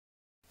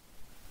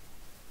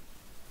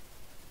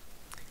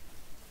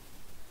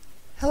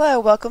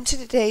Hello, welcome to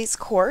today's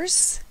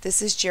course.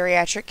 This is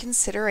Geriatric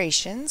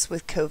Considerations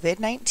with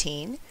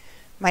COVID-19.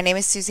 My name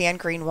is Suzanne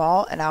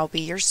Greenwalt and I'll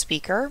be your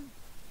speaker.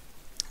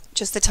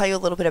 Just to tell you a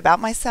little bit about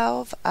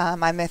myself,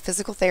 I'm a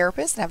physical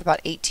therapist and I have about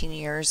 18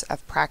 years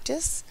of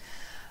practice.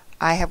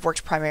 I have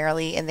worked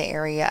primarily in the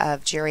area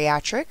of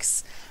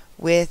geriatrics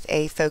with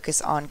a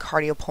focus on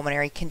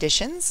cardiopulmonary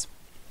conditions.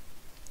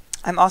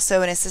 I'm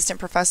also an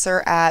assistant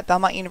professor at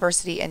Belmont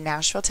University in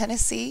Nashville,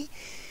 Tennessee,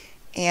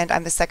 and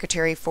I'm the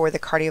secretary for the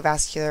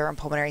cardiovascular and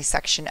pulmonary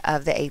section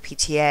of the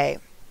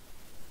APTA.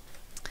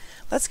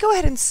 Let's go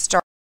ahead and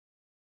start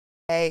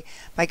today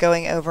by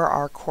going over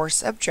our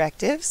course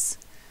objectives.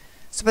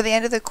 So by the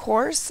end of the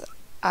course,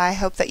 I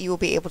hope that you will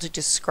be able to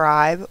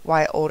describe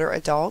why older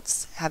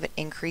adults have an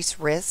increased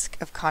risk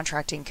of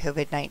contracting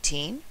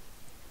COVID-19.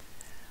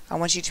 I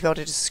want you to be able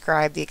to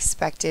describe the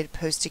expected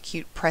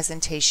post-acute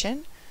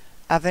presentation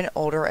of an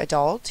older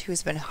adult who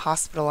has been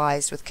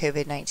hospitalized with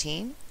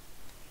COVID-19.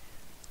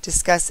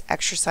 Discuss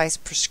exercise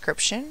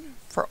prescription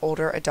for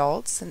older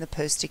adults in the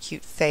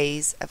post-acute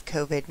phase of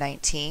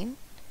COVID-19.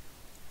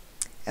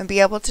 And be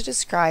able to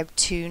describe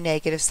 2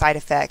 negative side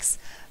effects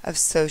of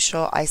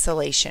social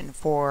isolation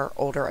for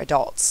older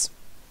adults.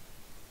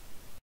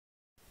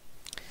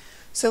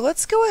 So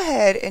let's go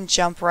ahead and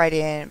jump right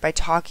in by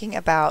talking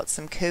about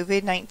some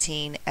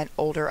COVID-19 and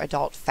older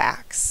adult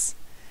facts.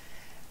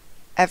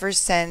 Ever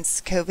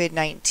since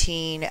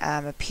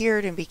COVID-19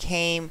 appeared and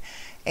became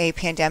a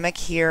pandemic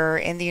here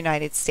in the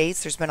United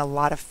States, there's been a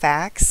lot of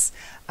facts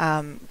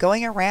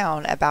going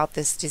around about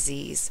this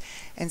disease.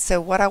 And so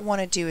what I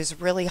want to do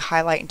is really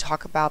highlight and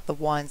talk about the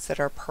ones that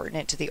are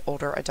pertinent to the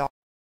older adult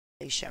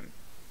population.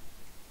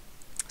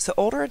 So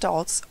older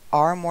adults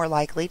are more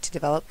likely to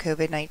develop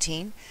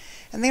COVID-19,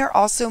 and they are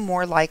also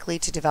more likely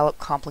to develop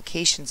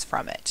complications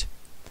from it.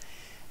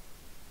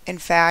 In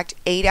fact,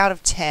 8 out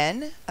of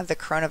 10 of the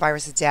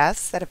coronavirus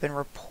deaths that have been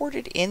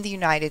reported in the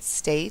United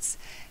States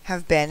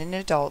have been in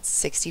adults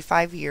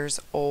 65 years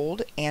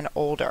old and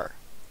older.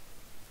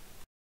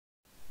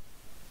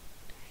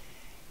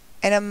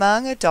 And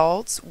among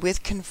adults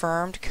with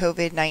confirmed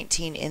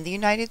COVID-19 in the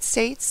United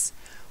States,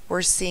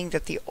 we're seeing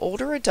that the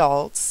older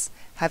adults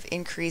have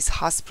increased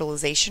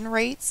hospitalization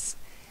rates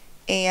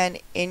and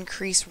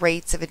increased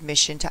rates of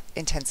admission to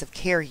intensive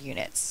care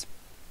units.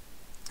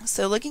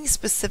 So looking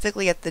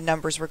specifically at the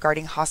numbers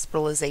regarding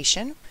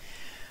hospitalization,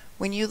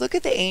 when you look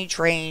at the age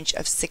range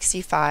of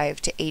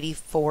 65 to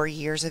 84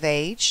 years of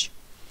age,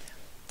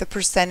 the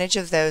percentage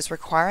of those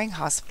requiring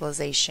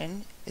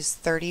hospitalization is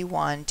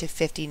 31 to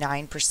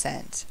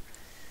 59%.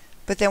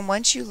 But then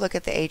once you look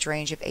at the age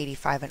range of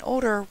 85 and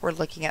older, we're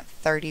looking at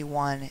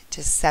 31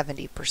 to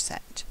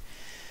 70%.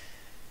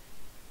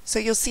 So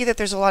you'll see that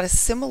there's a lot of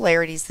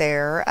similarities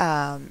there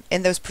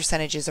in those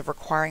percentages of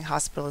requiring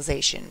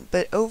hospitalization.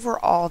 But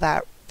overall,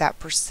 that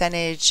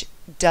percentage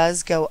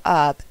does go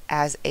up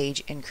as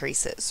age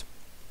increases.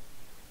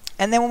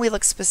 And then when we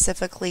look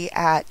specifically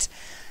at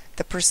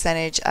the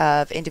percentage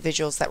of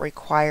individuals that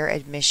require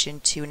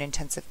admission to an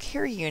intensive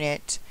care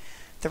unit,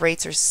 the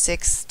rates are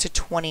 6 to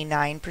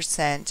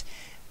 29%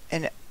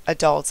 in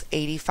adults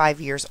 85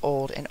 years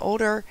old and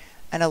older,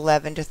 and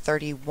 11 to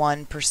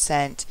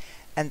 31%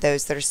 and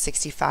those that are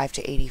 65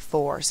 to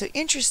 84. So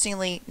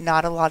interestingly,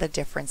 not a lot of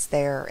difference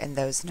there in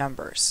those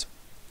numbers.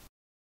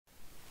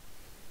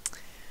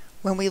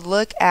 When we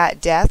look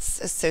at deaths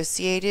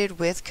associated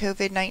with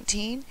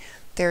COVID-19,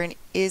 there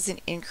is an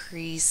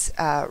increased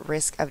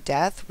risk of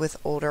death with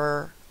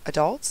older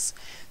adults.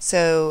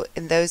 So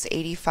in those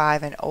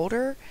 85 and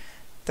older,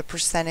 the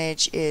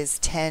percentage is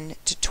 10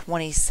 to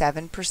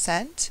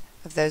 27%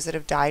 of those that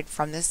have died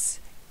from this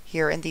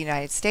here in the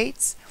United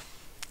States,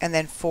 and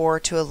then 4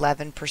 to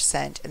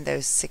 11% in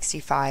those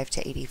 65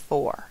 to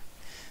 84.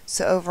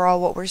 So overall,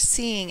 what we're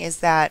seeing is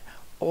that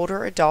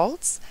older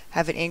adults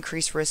have an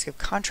increased risk of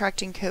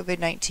contracting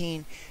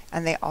COVID-19,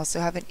 and they also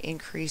have an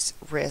increased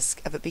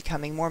risk of it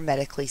becoming more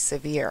medically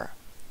severe.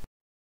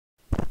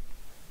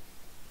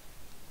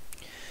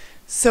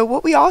 So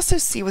what we also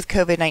see with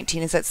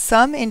COVID-19 is that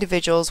some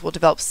individuals will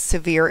develop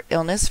severe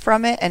illness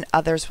from it and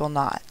others will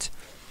not.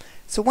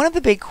 So one of the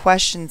big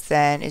questions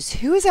then is,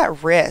 who is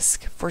at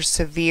risk for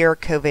severe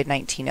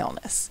COVID-19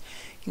 illness?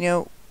 You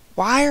know,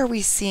 why are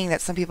we seeing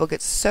that some people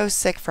get so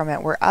sick from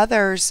it where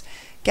others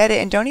get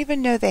it and don't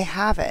even know they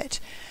have it?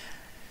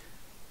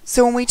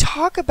 So when we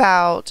talk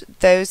about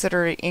those that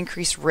are at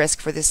increased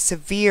risk for this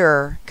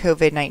severe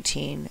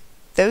COVID-19,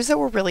 those that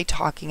we're really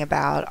talking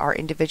about are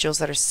individuals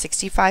that are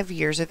 65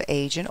 years of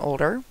age and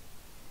older,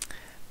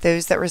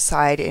 those that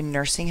reside in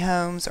nursing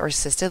homes or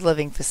assisted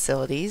living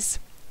facilities,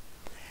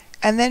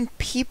 and then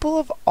people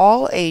of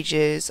all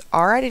ages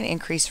are at an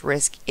increased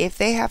risk if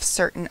they have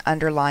certain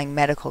underlying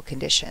medical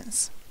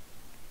conditions.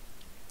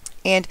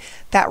 And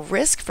that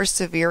risk for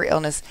severe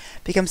illness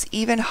becomes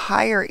even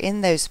higher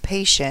in those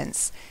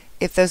patients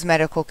if those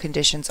medical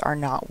conditions are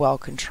not well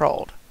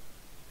controlled.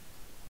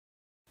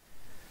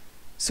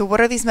 So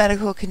what are these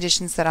medical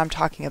conditions that I'm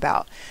talking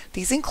about?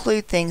 These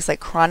include things like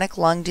chronic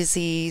lung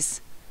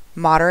disease,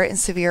 moderate and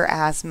severe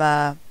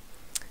asthma,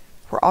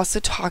 we're also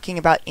talking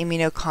about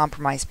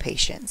immunocompromised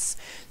patients.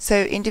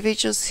 So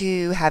individuals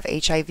who have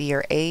HIV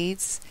or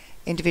AIDS,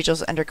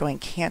 individuals undergoing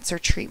cancer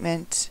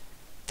treatment,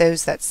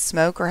 those that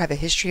smoke or have a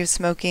history of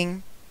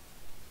smoking,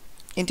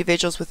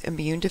 individuals with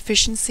immune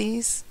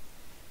deficiencies,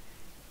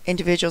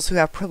 individuals who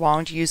have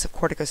prolonged use of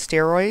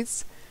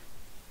corticosteroids,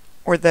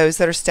 or those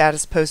that are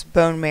status post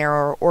bone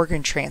marrow or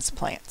organ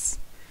transplants.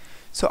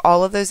 So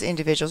all of those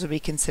individuals would be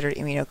considered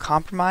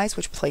immunocompromised,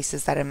 which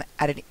places them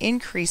at an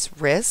increased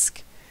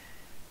risk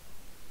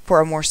for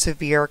a more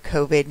severe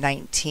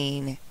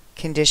COVID-19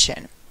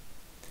 condition.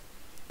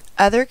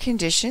 Other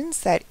conditions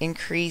that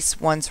increase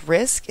one's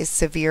risk is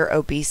severe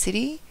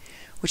obesity,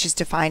 which is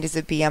defined as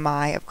a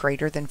BMI of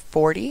greater than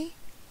 40,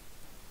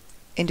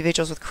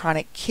 individuals with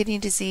chronic kidney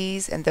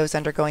disease and those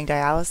undergoing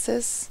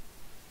dialysis,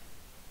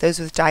 those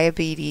with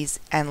diabetes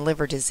and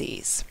liver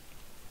disease.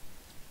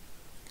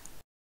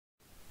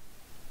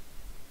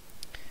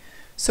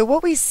 So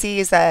what we see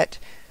is that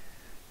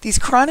these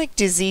chronic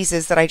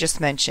diseases that I just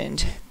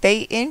mentioned,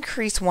 they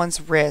increase one's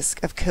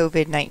risk of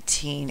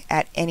COVID-19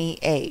 at any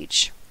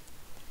age.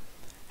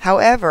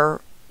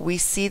 However, we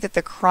see that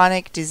the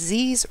chronic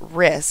disease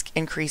risk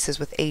increases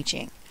with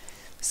aging.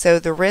 So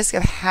the risk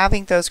of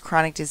having those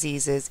chronic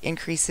diseases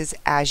increases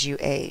as you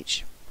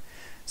age.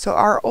 So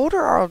our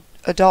older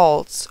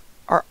adults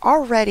are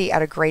already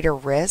at a greater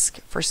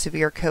risk for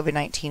severe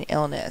COVID-19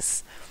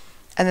 illness,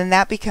 and then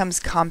that becomes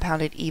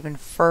compounded even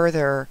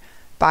further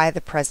by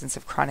the presence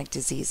of chronic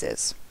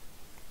diseases.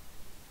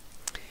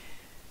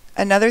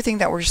 Another thing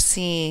that we're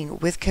seeing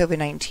with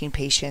COVID-19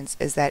 patients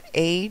is that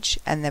age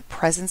and the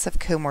presence of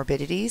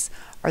comorbidities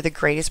are the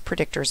greatest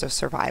predictors of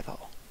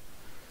survival.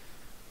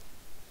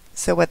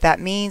 So what that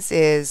means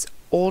is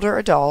older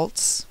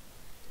adults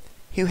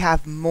who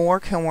have more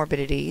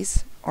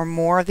comorbidities or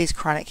more of these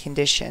chronic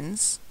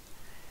conditions,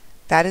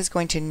 that is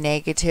going to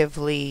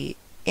negatively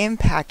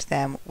impact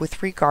them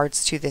with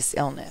regards to this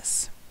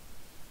illness.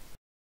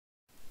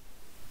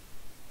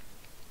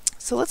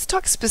 So let's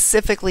talk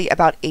specifically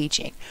about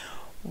aging.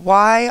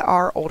 Why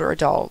are older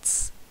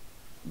adults,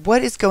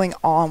 what is going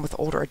on with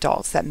older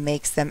adults that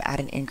makes them at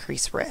an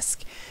increased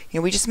risk?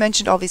 We just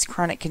mentioned all these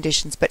chronic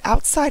conditions, but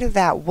outside of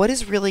that, what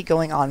is really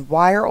going on?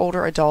 Why are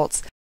older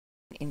adults at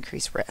an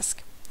increased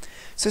risk?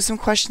 So some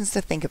questions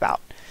to think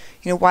about.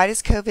 Why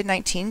does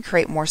COVID-19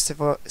 create more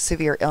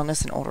severe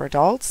illness in older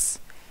adults?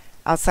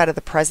 Outside of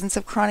the presence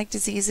of chronic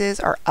diseases,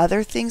 are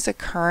other things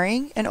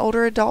occurring in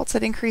older adults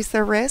that increase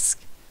their risk?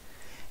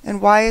 And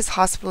why is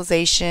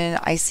hospitalization,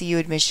 ICU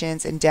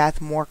admissions, and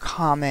death more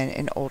common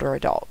in older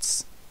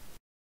adults?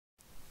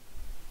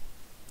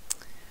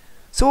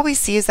 So what we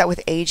see is that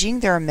with aging,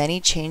 there are many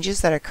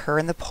changes that occur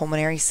in the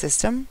pulmonary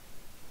system.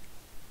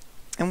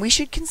 And we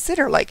should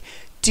consider,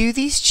 do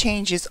these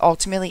changes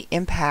ultimately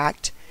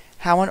impact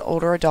how an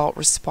older adult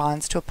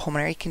responds to a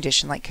pulmonary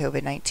condition like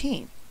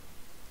COVID-19?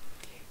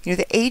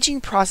 The aging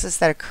process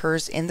that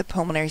occurs in the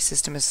pulmonary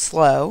system is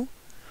slow.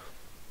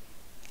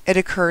 It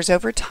occurs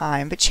over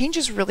time, but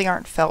changes really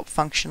aren't felt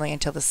functionally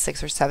until the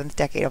 6th or 7th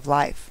decade of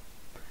life.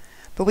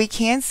 But we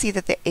can see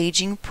that the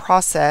aging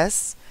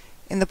process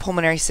in the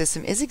pulmonary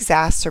system is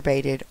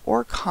exacerbated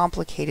or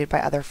complicated by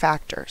other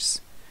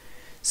factors.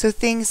 So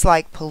things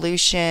like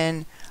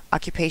pollution,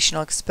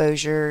 occupational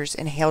exposures,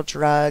 inhaled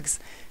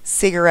drugs,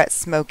 cigarette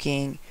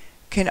smoking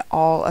can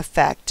all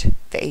affect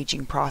the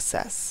aging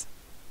process.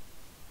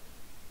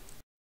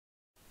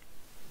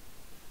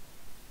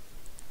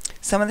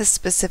 Some of the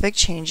specific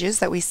changes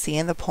that we see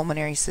in the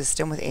pulmonary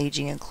system with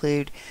aging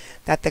include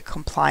that the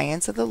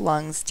compliance of the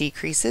lungs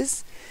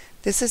decreases.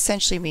 This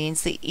essentially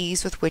means the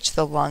ease with which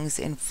the lungs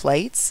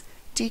inflates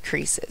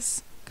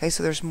decreases. Okay,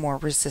 so there's more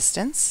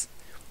resistance.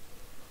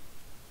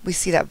 We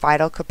see that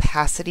vital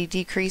capacity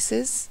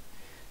decreases,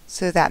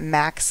 so that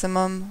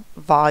maximum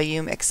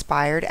volume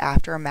expired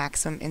after a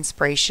maximum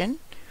inspiration.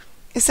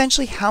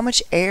 Essentially, how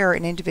much air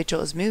an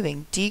individual is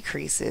moving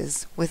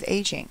decreases with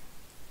aging.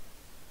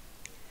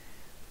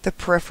 The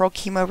peripheral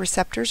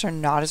chemoreceptors are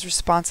not as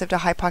responsive to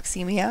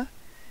hypoxemia,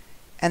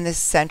 and the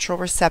central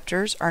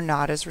receptors are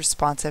not as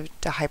responsive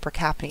to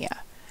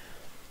hypercapnia.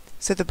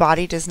 So the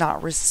body does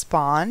not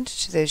respond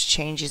to those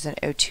changes in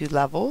O2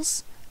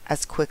 levels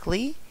as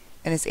quickly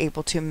and is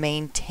able to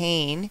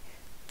maintain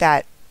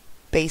that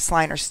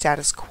baseline or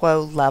status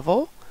quo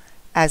level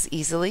as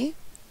easily.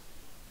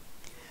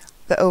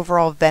 The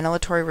overall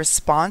ventilatory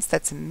response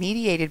that's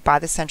mediated by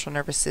the central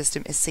nervous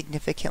system is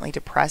significantly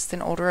depressed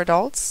in older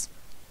adults.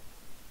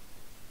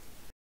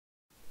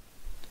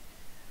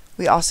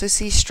 We also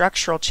see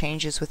structural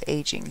changes with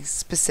aging,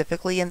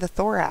 specifically in the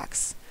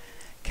thorax.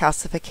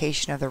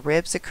 Calcification of the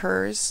ribs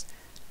occurs.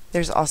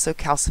 There's also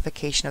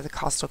calcification of the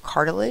costal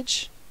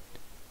cartilage.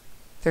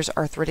 There's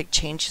arthritic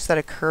changes that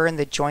occur in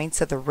the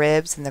joints of the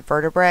ribs and the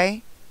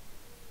vertebrae.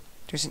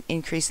 There's an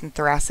increase in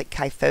thoracic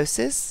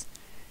kyphosis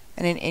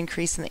and an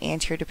increase in the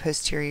anterior to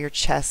posterior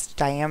chest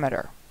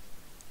diameter.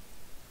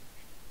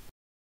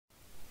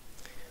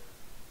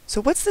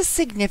 So what's the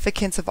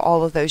significance of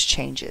all of those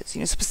changes?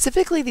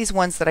 Specifically these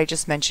ones that I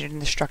just mentioned in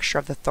the structure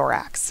of the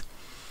thorax.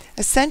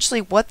 Essentially,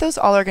 what those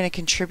all are going to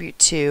contribute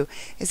to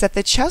is that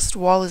the chest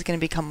wall is going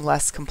to become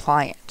less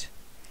compliant.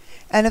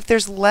 And if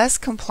there's less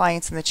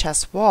compliance in the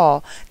chest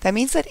wall, that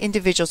means that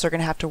individuals are going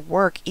to have to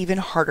work even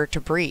harder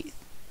to breathe.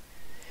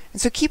 And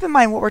so keep in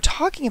mind what we're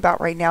talking about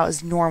right now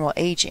is normal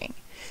aging.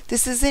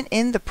 This isn't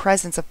in the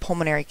presence of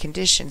pulmonary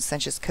conditions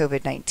such as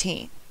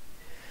COVID-19.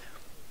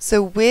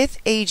 So with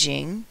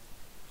aging,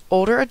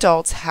 older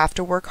adults have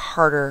to work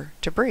harder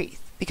to breathe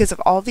because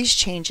of all these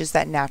changes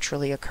that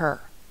naturally occur.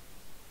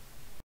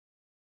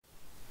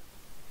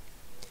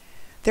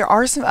 There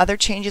are some other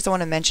changes I want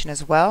to mention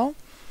as well.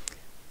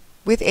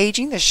 With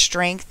aging, the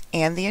strength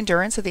and the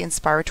endurance of the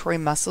inspiratory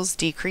muscles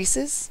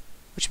decreases,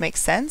 which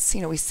makes sense.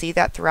 We see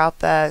that throughout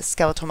the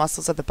skeletal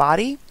muscles of the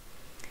body.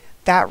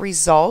 That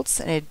results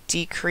in a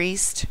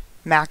decreased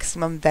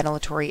maximum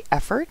ventilatory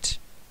effort.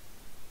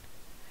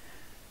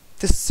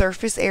 The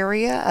surface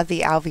area of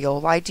the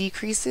alveoli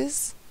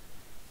decreases,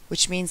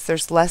 which means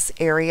there's less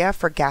area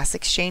for gas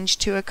exchange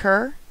to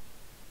occur.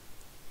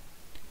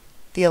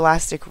 The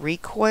elastic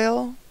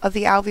recoil of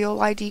the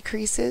alveoli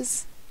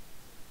decreases.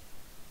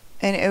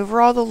 And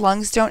overall, the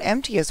lungs don't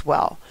empty as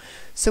well.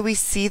 So we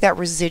see that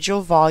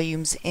residual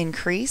volumes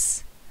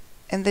increase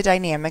and the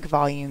dynamic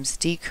volumes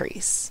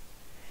decrease.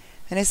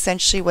 And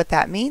essentially what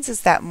that means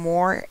is that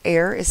more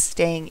air is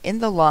staying in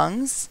the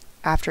lungs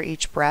after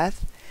each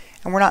breath,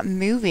 and we're not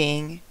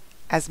moving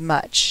as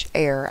much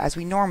air as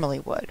we normally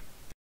would.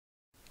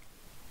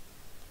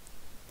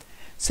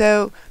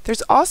 So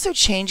there's also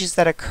changes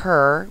that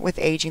occur with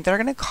aging that are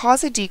going to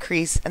cause a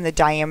decrease in the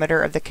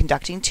diameter of the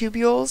conducting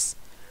tubules,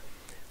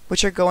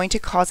 which are going to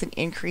cause an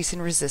increase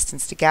in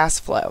resistance to gas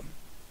flow.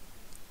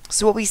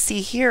 So what we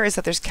see here is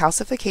that there's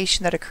calcification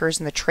that occurs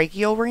in the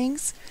tracheal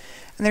rings,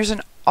 and there's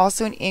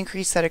also an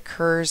increase that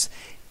occurs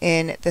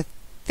in the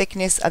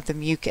thickness of the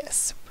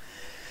mucus.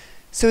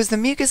 So as the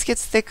mucus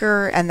gets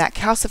thicker and that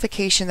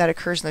calcification that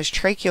occurs in those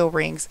tracheal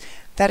rings,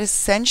 that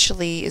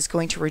essentially is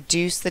going to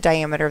reduce the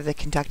diameter of the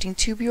conducting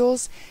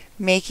tubules,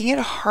 making it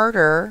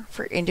harder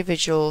for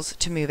individuals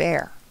to move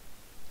air.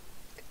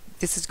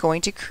 This is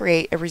going to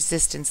create a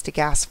resistance to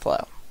gas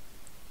flow.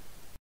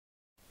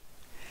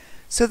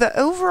 So the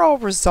overall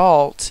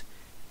result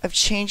of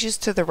changes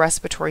to the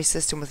respiratory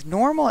system with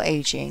normal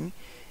aging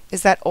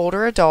is that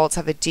older adults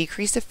have a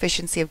decreased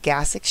efficiency of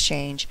gas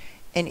exchange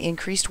and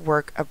increased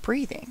work of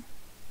breathing.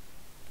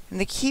 And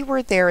the key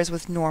word there is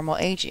with normal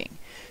aging.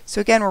 So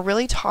again, we're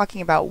really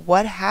talking about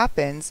what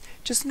happens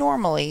just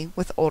normally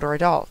with older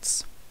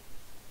adults.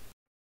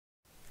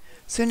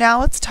 So now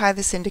let's tie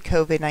this into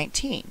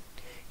COVID-19.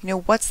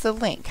 What's the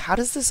link? How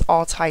does this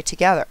all tie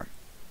together?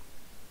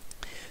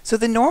 So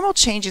the normal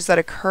changes that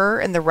occur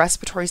in the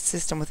respiratory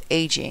system with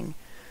aging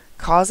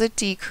cause a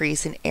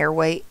decrease in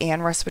airway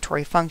and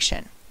respiratory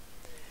function,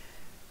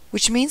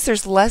 which means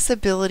there's less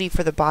ability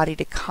for the body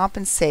to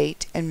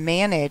compensate and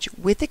manage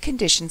with a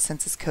condition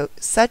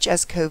such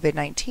as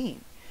COVID-19,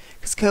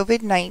 because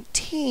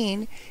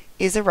COVID-19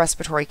 is a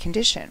respiratory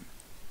condition.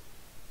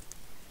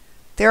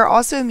 There are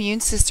also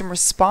immune system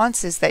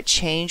responses that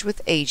change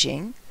with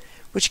aging,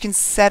 which can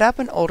set up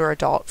an older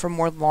adult for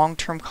more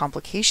long-term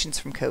complications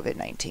from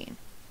COVID-19.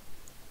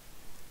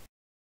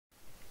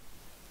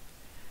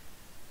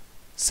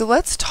 So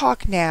let's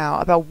talk now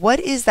about what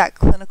is that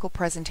clinical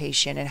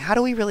presentation and how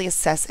do we really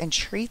assess and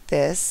treat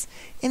this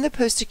in the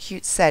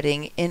post-acute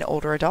setting in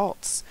older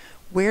adults.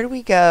 Where do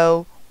we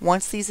go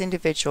once these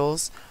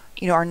individuals,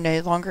 are no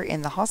longer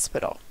in the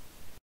hospital?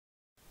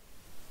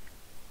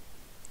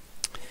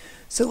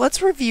 So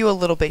let's review a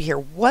little bit here.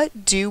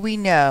 What do we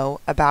know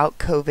about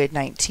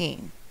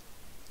COVID-19?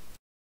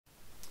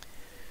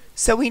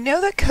 So we know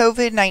that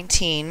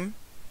COVID-19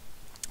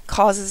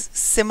 causes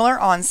similar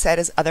onset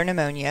as other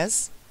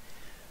pneumonias,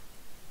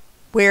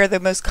 where the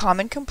most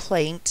common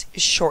complaint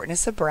is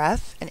shortness of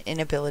breath and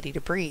inability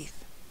to breathe.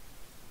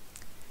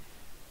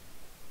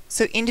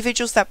 So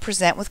individuals that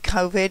present with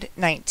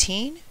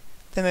COVID-19,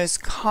 the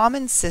most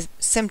common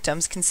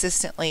symptoms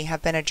consistently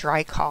have been a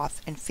dry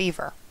cough and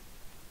fever.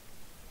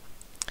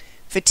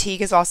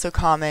 Fatigue is also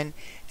common,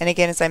 and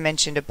again, as I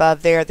mentioned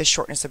above there, the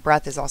shortness of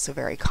breath is also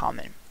very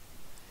common.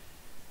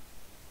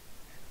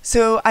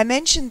 So I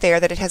mentioned there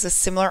that it has a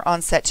similar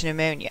onset to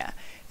pneumonia.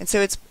 And so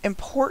it's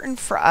important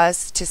for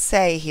us to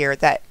say here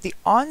that the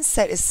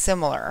onset is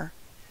similar,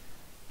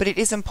 but it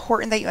is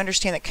important that you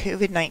understand that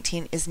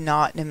COVID-19 is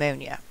not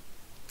pneumonia.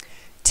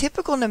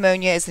 Typical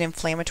pneumonia is an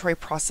inflammatory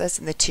process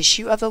in the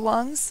tissue of the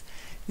lungs.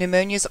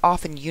 Pneumonia is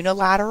often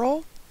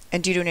unilateral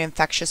and due to an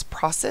infectious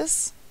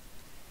process,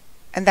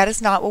 and that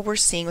is not what we're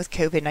seeing with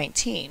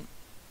COVID-19.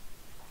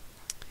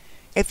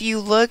 If you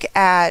look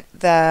at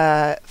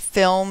the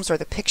films or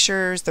the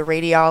pictures, the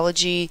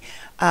radiology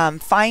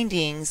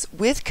findings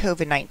with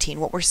COVID-19,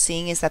 what we're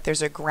seeing is that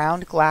there's a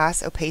ground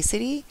glass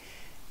opacity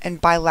and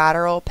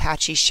bilateral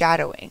patchy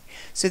shadowing.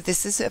 So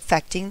this is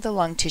affecting the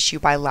lung tissue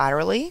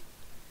bilaterally,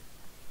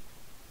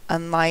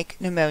 unlike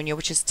pneumonia,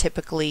 which is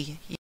typically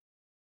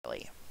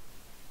unilaterally.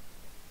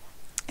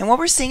 And what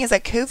we're seeing is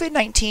that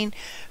COVID-19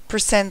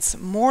 presents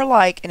more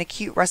like an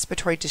acute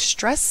respiratory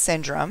distress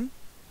syndrome,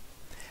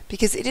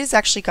 because it has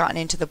actually gotten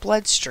into the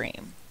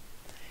bloodstream.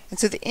 And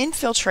so the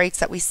infiltrates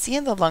that we see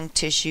in the lung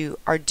tissue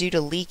are due to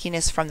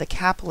leakiness from the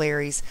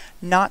capillaries,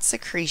 not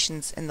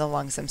secretions in the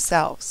lungs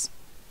themselves.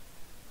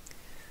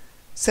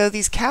 So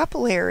these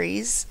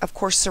capillaries, of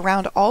course,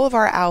 surround all of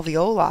our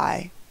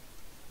alveoli.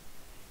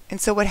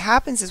 And so what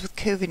happens is with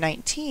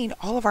COVID-19,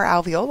 all of our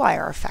alveoli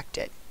are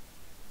affected.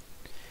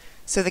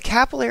 So the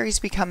capillaries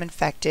become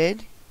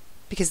infected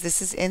because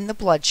this is in the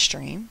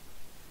bloodstream.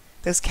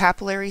 Those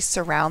capillaries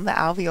surround the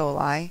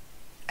alveoli,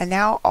 and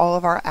now all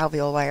of our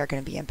alveoli are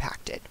going to be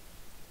impacted.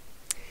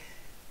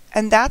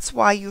 And that's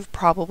why you've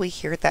probably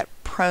heard that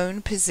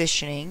prone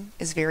positioning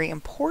is very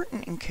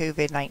important in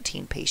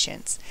COVID-19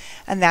 patients,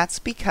 and that's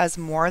because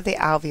more of the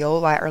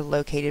alveoli are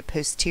located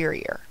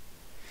posterior.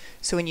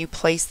 So when you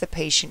place the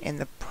patient in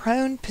the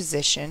prone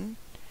position,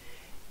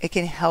 it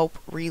can help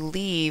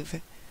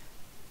relieve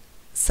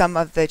some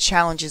of the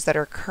challenges that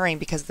are occurring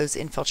because of those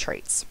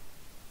infiltrates.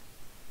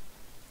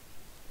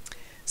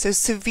 So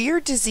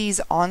severe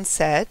disease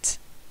onset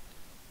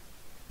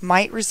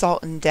might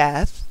result in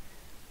death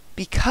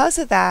because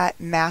of that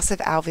massive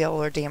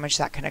alveolar damage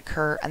that can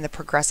occur and the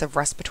progressive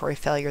respiratory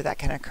failure that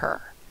can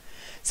occur.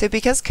 So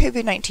because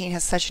COVID-19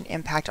 has such an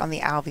impact on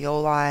the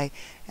alveoli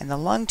and the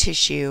lung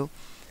tissue,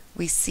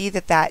 we see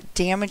that that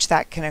damage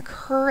that can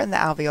occur in the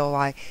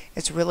alveoli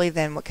is really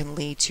then what can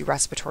lead to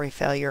respiratory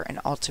failure and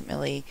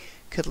ultimately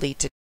could lead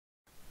to.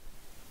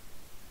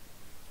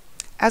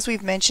 As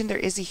we've mentioned, there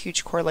is a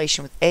huge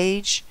correlation with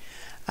age.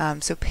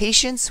 So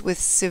patients with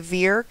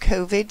severe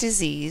COVID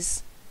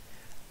disease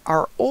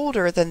are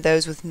older than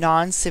those with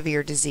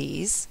non-severe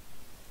disease.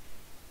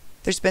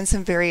 There's been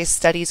some various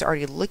studies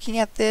already looking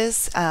at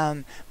this,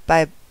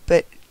 but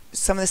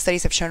some of the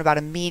studies have shown about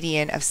a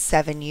median of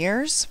 7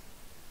 years.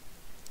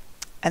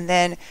 And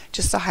then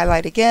just to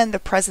highlight again, the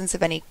presence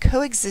of any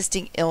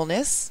coexisting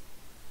illness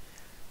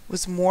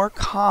was more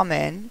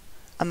common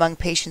among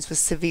patients with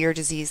severe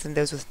disease than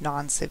those with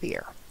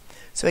non-severe.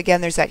 So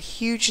again, there's that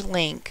huge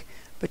link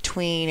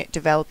between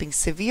developing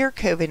severe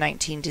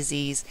COVID-19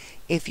 disease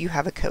if you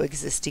have a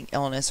coexisting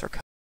illness or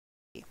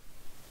COVID.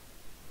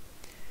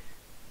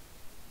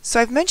 So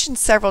I've mentioned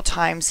several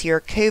times here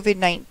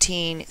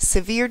COVID-19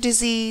 severe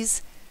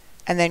disease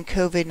and then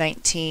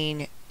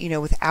COVID-19,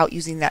 without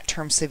using that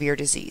term severe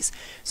disease.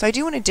 So I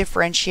do want to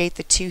differentiate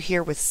the two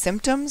here with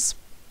symptoms.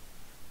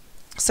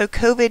 So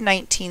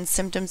COVID-19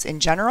 symptoms in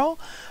general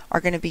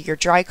are going to be your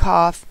dry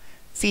cough,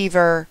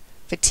 fever,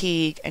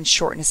 fatigue, and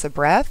shortness of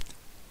breath.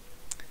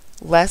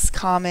 Less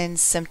common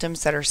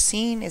symptoms that are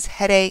seen is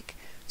headache,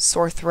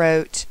 sore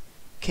throat,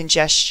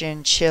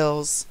 congestion,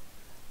 chills,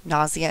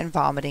 nausea and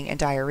vomiting, and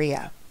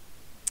diarrhea.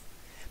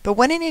 But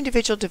when an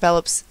individual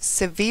develops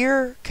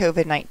severe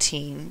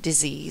COVID-19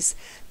 disease,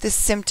 the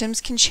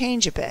symptoms can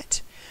change a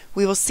bit.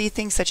 We will see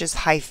things such as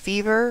high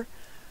fever,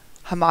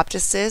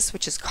 hemoptysis,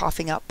 which is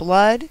coughing up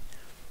blood,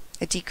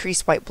 a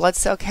decreased white blood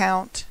cell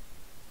count,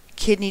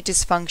 kidney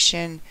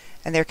dysfunction,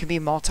 and there can be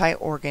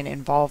multi-organ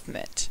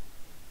involvement.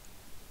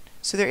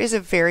 So there is a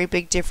very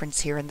big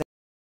difference here in the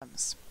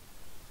symptoms.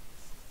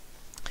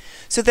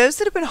 So those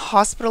that have been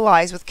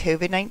hospitalized with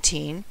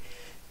COVID-19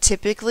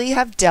 typically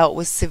have dealt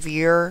with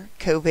severe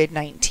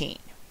COVID-19.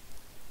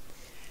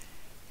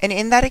 And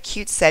in that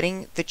acute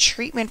setting, the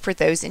treatment for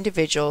those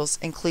individuals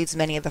includes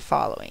many of the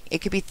following. It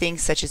could be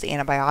things such as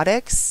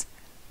antibiotics,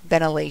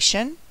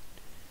 ventilation,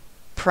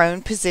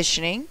 prone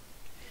positioning.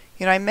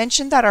 I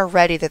mentioned that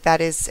already,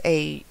 that is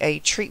a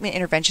treatment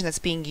intervention that's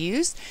being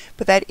used,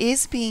 but that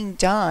is being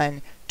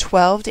done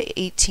 12 to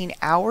 18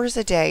 hours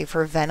a day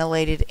for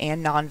ventilated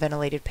and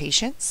non-ventilated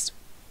patients.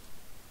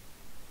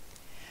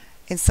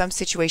 In some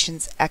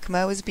situations,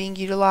 ECMO is being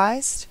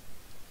utilized,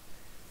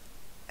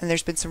 and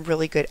there's been some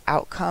really good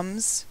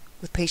outcomes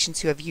with patients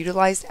who have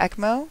utilized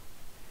ECMO.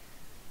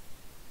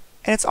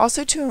 And it's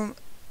also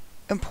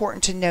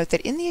important to note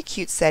that in the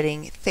acute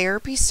setting,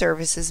 therapy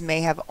services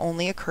may have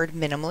only occurred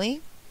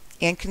minimally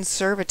and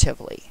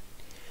conservatively.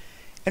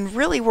 And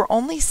really, we're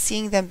only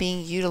seeing them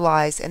being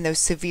utilized in those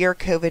severe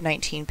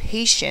COVID-19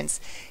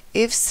 patients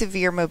if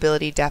severe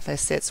mobility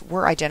deficits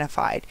were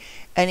identified.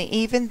 And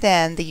even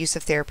then, the use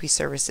of therapy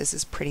services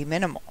is pretty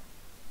minimal.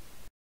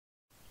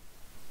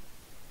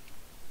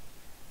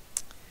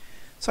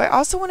 So I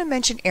also want to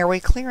mention airway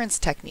clearance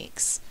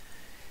techniques.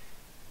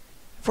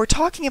 If we're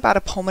talking about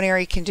a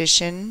pulmonary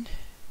condition,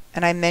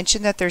 and I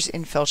mentioned that there's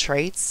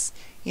infiltrates,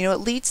 it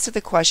leads to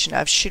the question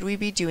of, should we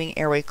be doing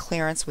airway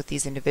clearance with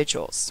these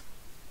individuals?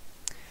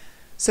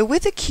 So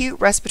with acute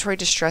respiratory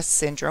distress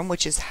syndrome,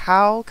 which is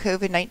how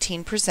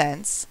COVID-19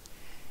 presents,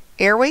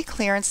 airway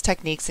clearance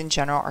techniques in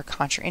general are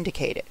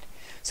contraindicated.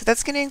 So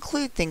that's going to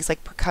include things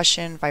like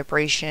percussion,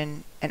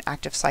 vibration, and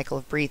active cycle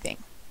of breathing.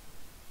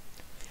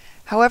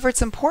 However,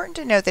 it's important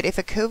to note that if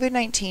a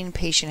COVID-19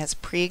 patient has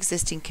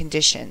pre-existing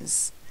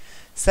conditions,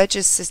 such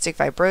as cystic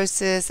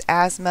fibrosis,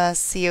 asthma,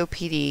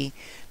 COPD,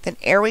 then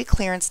airway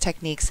clearance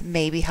techniques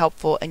may be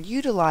helpful and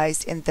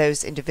utilized in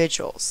those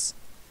individuals.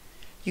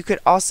 You could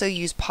also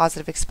use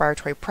positive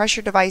expiratory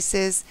pressure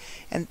devices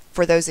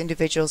for those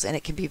individuals, and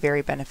it can be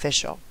very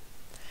beneficial.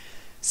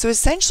 So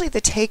essentially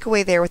the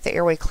takeaway there with the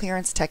airway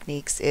clearance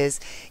techniques is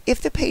if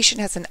the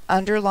patient has an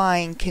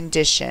underlying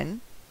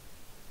condition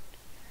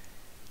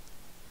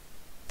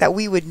that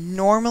we would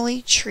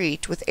normally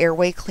treat with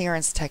airway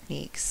clearance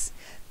techniques,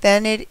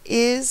 then it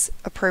is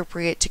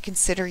appropriate to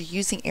consider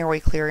using airway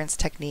clearance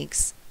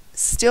techniques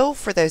still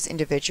for those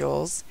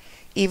individuals,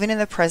 even in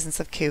the presence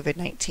of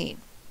COVID-19.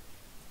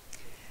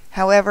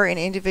 However, in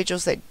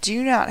individuals that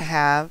do not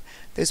have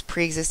those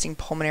pre-existing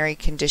pulmonary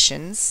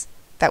conditions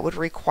that would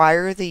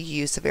require the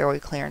use of airway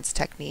clearance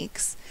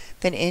techniques,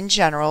 then in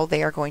general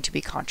they are going to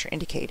be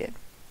contraindicated.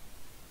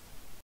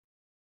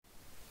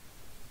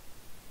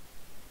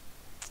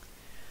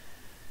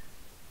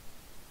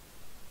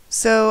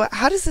 So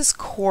how does the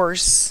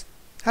course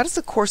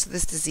of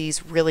this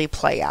disease really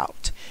play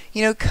out?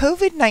 You know,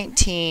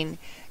 COVID-19,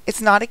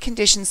 it's not a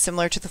condition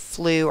similar to the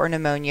flu or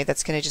pneumonia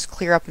that's going to just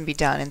clear up and be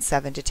done in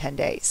 7 to 10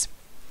 days.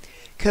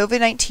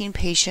 COVID-19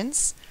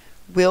 patients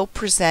will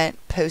present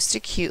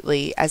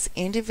post-acutely as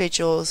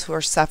individuals who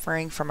are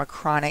suffering from a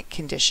chronic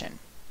condition.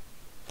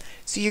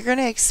 So you're going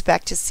to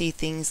expect to see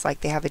things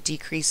like they have a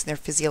decrease in their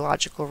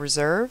physiological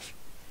reserve,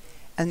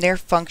 and their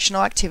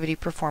functional activity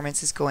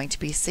performance is going to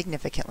be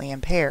significantly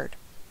impaired.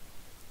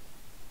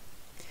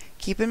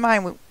 Keep in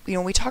mind,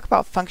 when we talk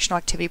about functional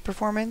activity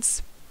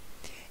performance,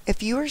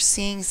 if you are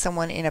seeing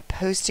someone in a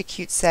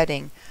post-acute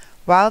setting,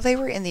 while they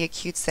were in the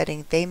acute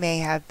setting, they may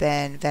have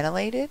been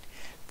ventilated,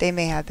 they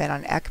may have been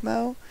on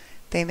ECMO,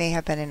 they may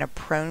have been in a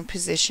prone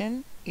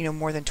position,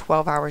 more than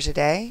 12 hours a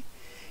day,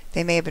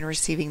 they may have been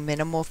receiving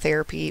minimal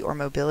therapy or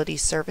mobility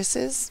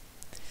services.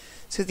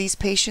 So these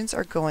patients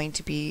are going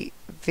to be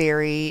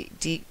very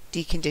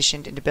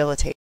deconditioned and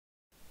debilitated.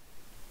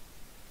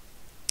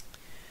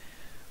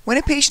 When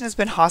a patient has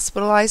been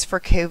hospitalized for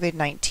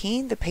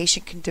COVID-19, the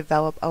patient can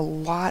develop a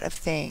lot of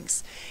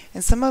things.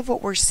 And some of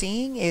what we're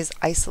seeing is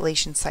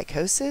isolation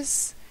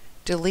psychosis,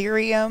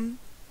 delirium,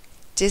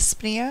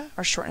 dyspnea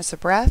or shortness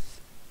of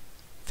breath,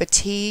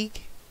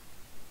 fatigue,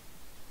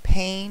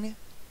 pain,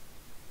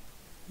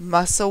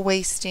 muscle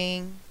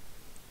wasting,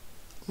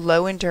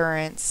 low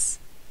endurance,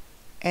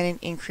 and an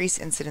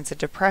increased incidence of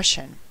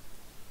depression.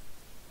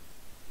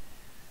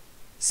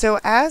 So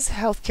as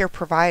healthcare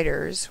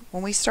providers,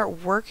 when we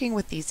start working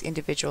with these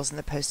individuals in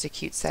the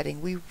post-acute setting,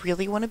 we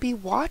really want to be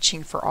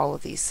watching for all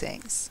of these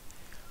things.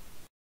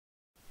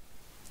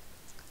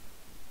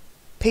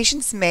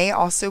 Patients may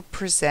also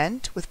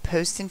present with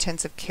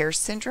post-intensive care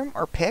syndrome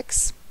or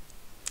PICS.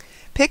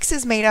 PICS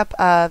is made up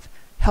of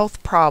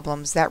health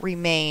problems that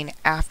remain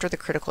after the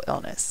critical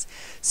illness.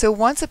 So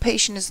once a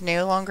patient is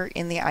no longer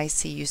in the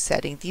ICU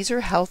setting, these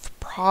are health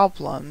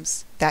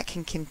problems that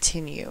can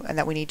continue and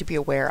that we need to be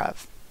aware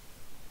of.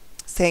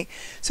 So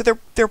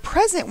they're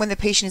present when the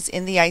patient is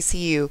in the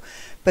ICU,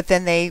 but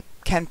then they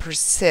can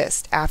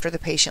persist after the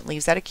patient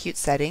leaves that acute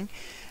setting,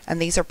 and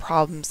these are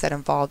problems that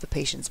involve the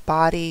patient's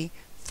body,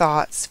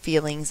 thoughts,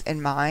 feelings,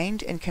 and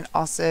mind, and can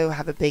also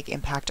have a big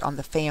impact on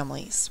the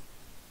families.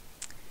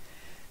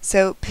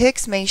 So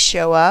PICS may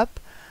show up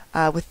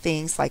with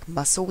things like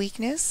muscle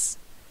weakness,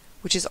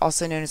 which is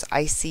also known as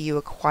ICU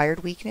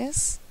acquired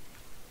weakness.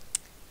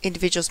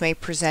 Individuals may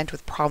present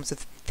with problems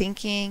with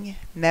thinking,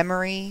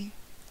 memory,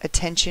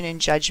 attention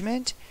and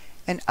judgment,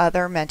 and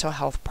other mental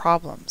health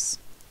problems.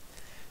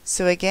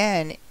 So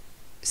again,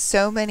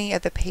 so many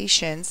of the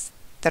patients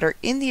that are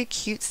in the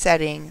acute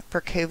setting for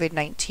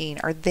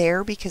COVID-19 are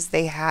there because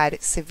they had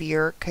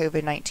severe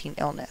COVID-19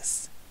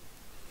 illness.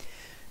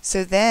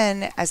 So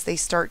then as they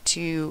start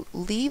to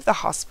leave the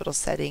hospital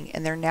setting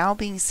and they're now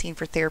being seen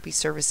for therapy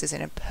services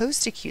in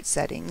post-acute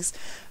settings,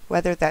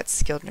 whether that's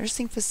skilled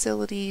nursing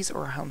facilities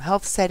or a home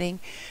health setting,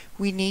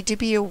 we need to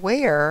be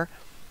aware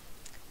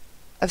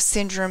of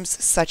syndromes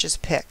such as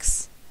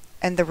PICS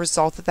and the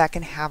result that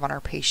can have on our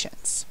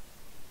patients.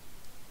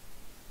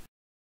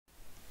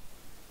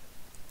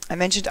 I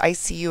mentioned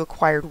ICU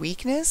acquired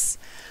weakness.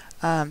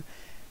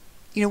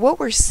 What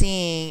we're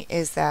seeing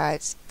is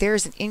that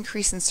there's an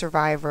increase in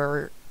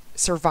survivors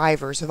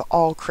of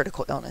all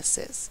critical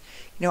illnesses.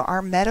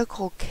 Our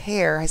medical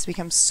care has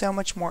become so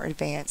much more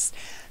advanced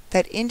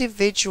that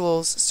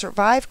individuals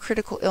survive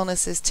critical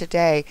illnesses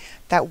today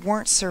that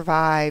weren't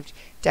survived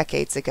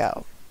decades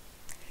ago.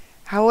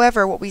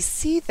 However, what we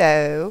see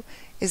though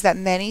is that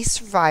many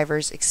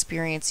survivors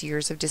experience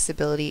years of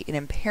disability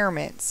and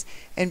impairments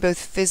in both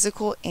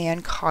physical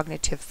and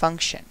cognitive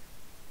function.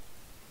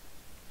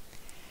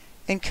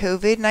 And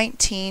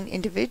COVID-19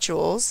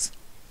 individuals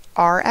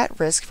are at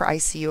risk for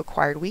ICU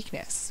acquired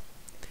weakness.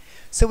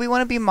 So we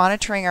want to be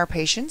monitoring our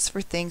patients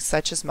for things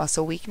such as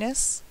muscle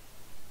weakness,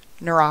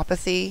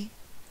 neuropathy,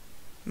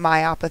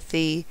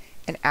 myopathy,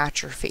 and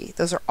atrophy.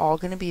 Those are all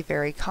going to be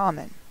very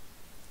common.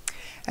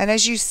 And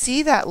as you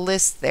see that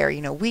list there,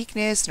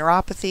 weakness,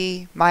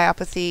 neuropathy,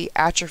 myopathy,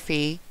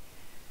 atrophy,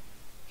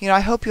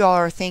 I hope you all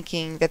are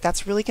thinking that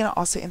that's really going to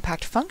also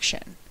impact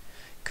function,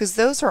 because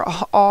those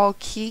are all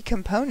key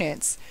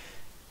components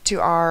to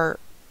our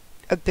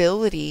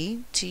ability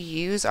to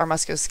use our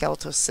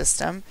musculoskeletal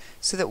system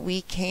so that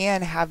we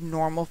can have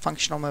normal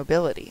functional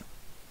mobility.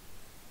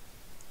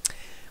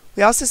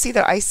 We also see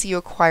that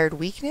ICU-acquired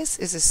weakness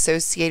is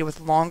associated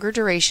with longer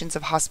durations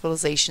of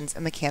hospitalizations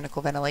and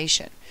mechanical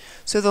ventilation.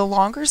 So the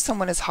longer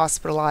someone is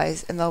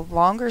hospitalized and the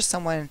longer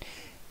someone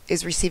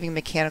is receiving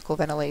mechanical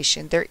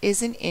ventilation, there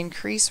is an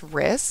increased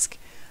risk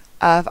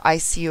of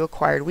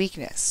ICU-acquired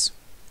weakness.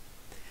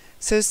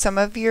 So some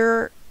of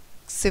your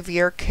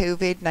severe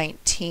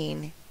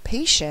COVID-19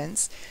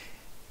 patients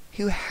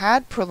who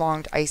had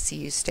prolonged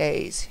ICU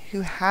stays,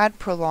 who had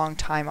prolonged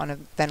time on a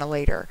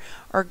ventilator,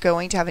 are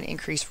going to have an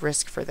increased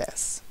risk for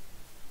this.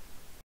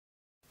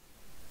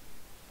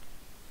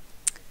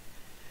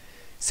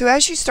 So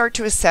as you start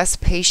to assess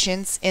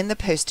patients in the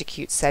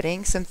post-acute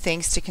setting, some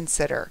things to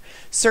consider.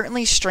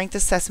 Certainly strength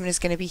assessment is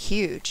going to be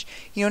huge,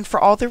 and for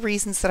all the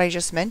reasons that I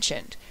just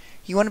mentioned.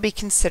 You want to be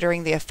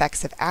considering the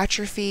effects of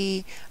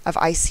atrophy, of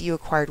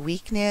ICU-acquired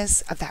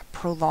weakness, of that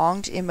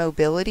prolonged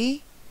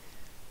immobility.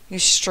 Your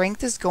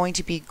strength is going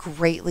to be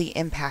greatly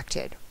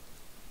impacted.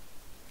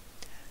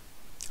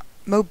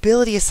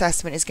 Mobility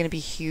assessment is going to be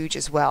huge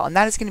as well, and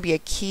that is going to be a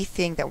key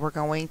thing that we're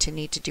going to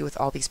need to do with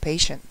all these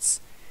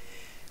patients.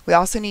 We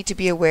also need to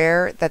be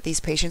aware that these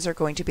patients are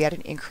going to be at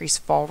an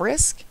increased fall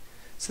risk,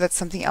 so that's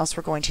something else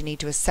we're going to need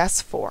to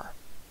assess for.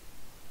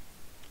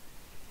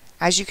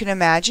 As you can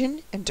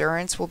imagine,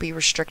 endurance will be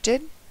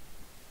restricted.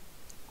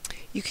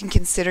 You can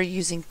consider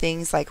using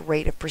things like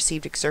rate of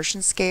perceived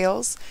exertion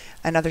scales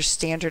and other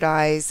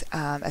standardized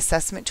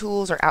assessment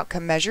tools or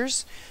outcome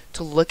measures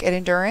to look at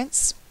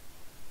endurance.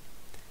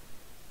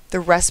 The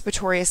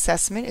respiratory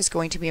assessment is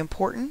going to be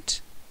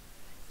important.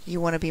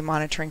 You want to be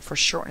monitoring for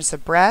shortness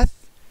of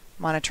breath,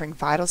 monitoring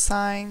vital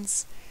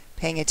signs,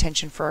 paying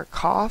attention for a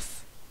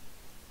cough.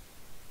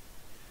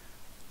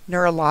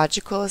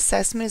 Neurological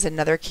assessment is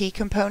another key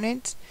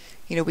component.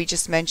 We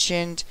just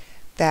mentioned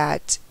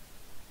that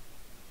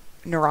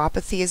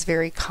neuropathy is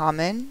very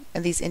common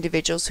in these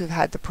individuals who've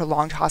had the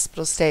prolonged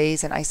hospital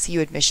stays and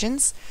ICU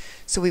admissions,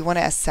 so we want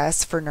to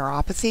assess for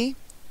neuropathy.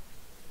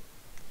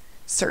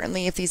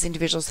 Certainly if these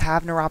individuals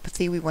have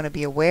neuropathy, we want to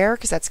be aware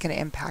because that's going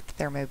to impact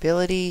their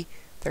mobility,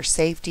 their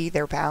safety,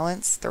 their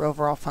balance, their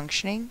overall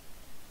functioning.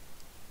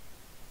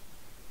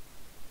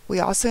 We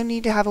also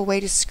need to have a way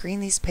to screen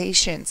these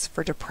patients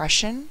for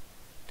depression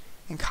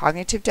and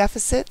cognitive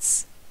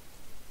deficits.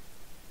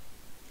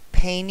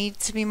 Pain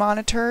needs to be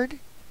monitored,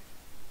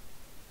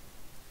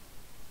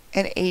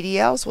 and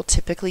ADLs will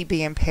typically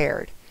be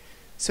impaired.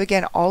 So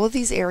again, all of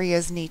these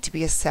areas need to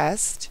be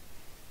assessed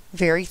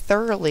very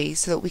thoroughly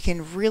so that we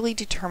can really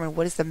determine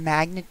what is the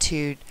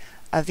magnitude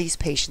of these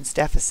patients'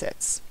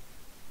 deficits.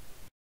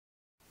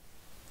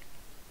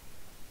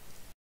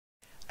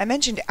 I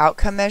mentioned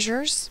outcome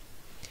measures.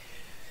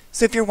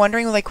 So if you're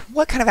wondering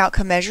what kind of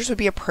outcome measures would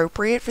be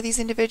appropriate for these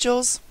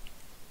individuals,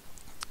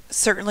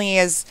 certainly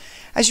as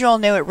you all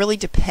know, it really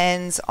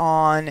depends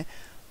on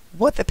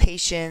what the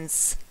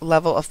patient's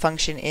level of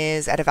function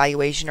is at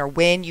evaluation or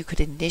when you could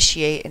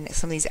initiate in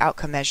some of these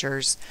outcome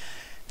measures.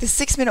 The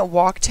 6-minute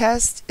walk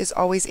test is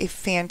always a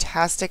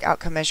fantastic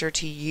outcome measure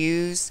to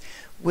use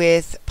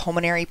with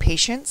pulmonary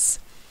patients.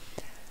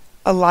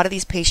 A lot of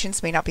these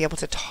patients may not be able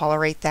to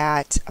tolerate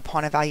that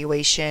upon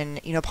evaluation,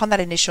 upon that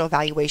initial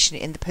evaluation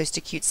in the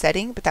post-acute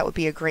setting, but that would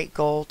be a great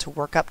goal to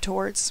work up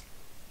towards.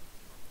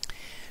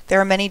 There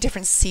are many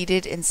different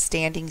seated and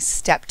standing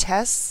step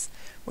tests,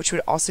 which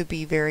would also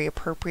be very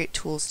appropriate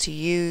tools to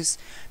use.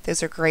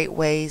 Those are great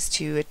ways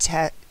to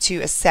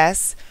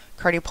assess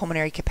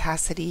cardiopulmonary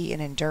capacity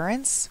and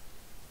endurance.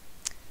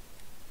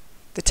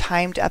 The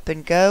timed up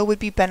and go would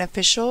be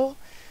beneficial.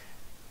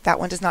 That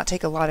one does not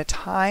take a lot of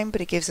time, but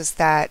it gives us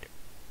that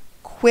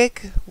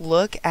quick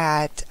look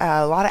at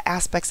a lot of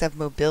aspects of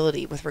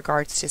mobility with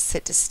regards to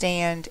sit to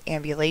stand,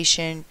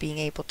 ambulation, being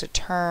able to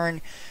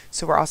turn.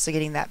 So we're also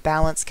getting that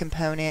balance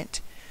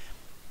component.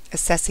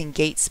 Assessing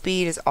gait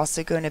speed is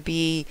also going to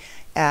be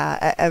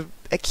a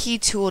key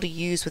tool to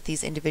use with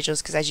these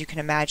individuals because, as you can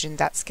imagine,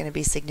 that's going to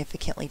be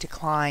significantly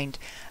declined,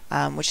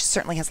 which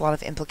certainly has a lot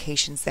of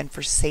implications then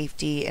for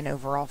safety and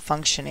overall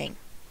functioning.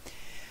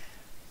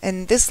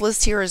 And this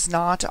list here is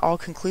not all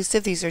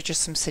conclusive. These are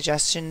just some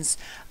suggestions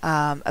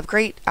of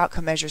great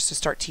outcome measures to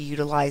start to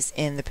utilize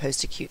in the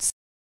post-acute.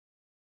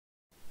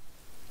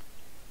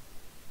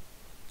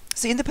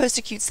 So in the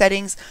post-acute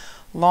settings,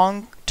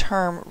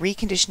 long-term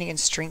reconditioning and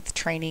strength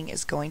training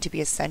is going to be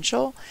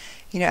essential.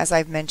 As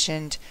I've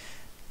mentioned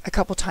a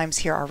couple times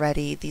here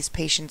already, these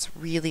patients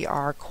really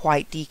are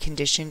quite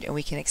deconditioned and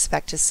we can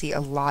expect to see a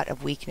lot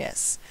of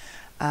weakness.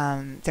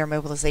 Their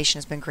mobilization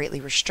has been greatly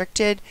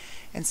restricted,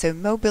 and so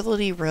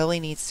mobility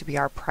really needs to be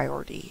our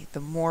priority. The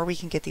more we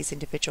can get these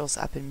individuals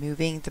up and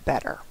moving, the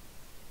better.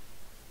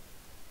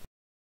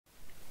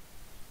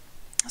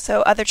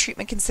 So other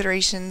treatment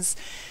considerations,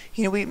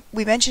 we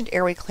mentioned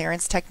airway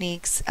clearance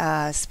techniques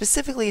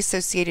specifically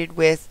associated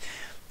with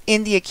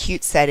in the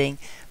acute setting,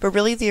 but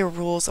really the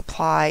rules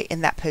apply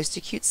in that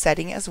post-acute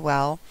setting as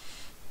well.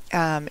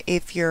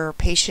 If your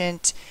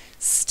patient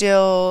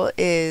still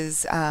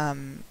is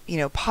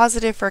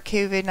positive for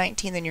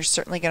COVID-19, then you're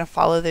certainly going to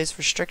follow those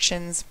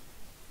restrictions.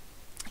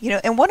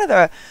 And one of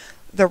the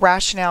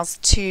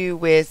rationales too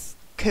with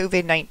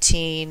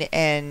COVID-19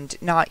 and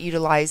not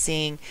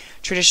utilizing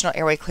traditional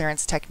airway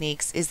clearance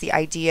techniques is the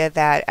idea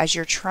that as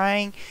you're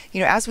trying,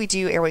 as we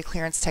do airway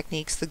clearance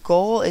techniques, the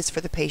goal is for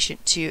the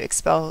patient to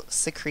expel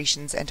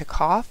secretions and to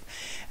cough.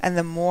 And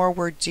the more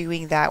we're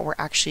doing that, we're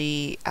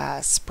actually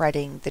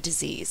spreading the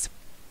disease.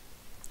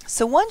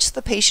 So once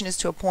the patient is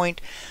to a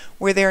point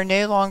where they're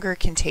no longer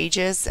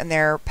contagious and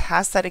they're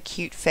past that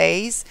acute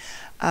phase,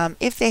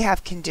 if they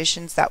have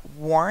conditions that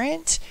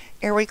warrant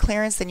airway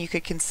clearance, then you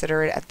could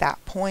consider it at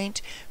that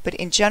point. But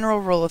in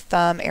general, rule of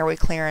thumb, airway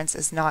clearance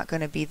is not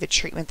going to be the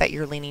treatment that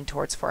you're leaning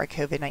towards for a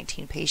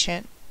COVID-19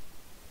 patient.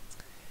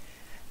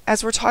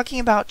 As we're talking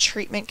about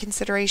treatment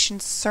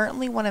considerations,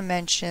 certainly want to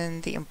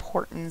mention the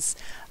importance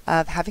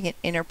of having an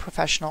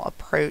interprofessional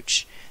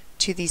approach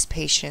to these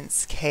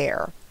patients'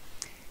 care.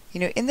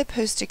 In the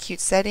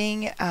post-acute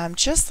setting,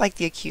 just like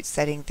the acute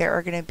setting, there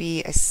are going to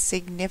be a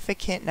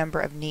significant number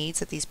of needs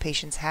that these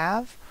patients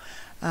have.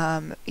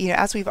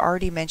 As we've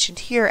already mentioned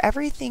here,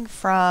 everything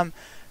from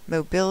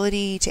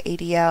mobility to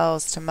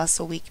ADLs to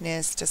muscle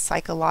weakness to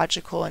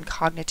psychological and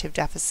cognitive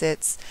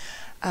deficits.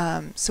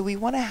 So we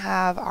want to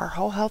have our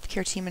whole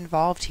healthcare team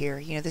involved here.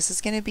 This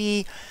is going to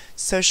be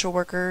social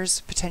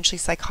workers, potentially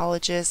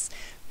psychologists,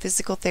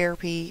 physical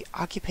therapy,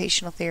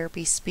 occupational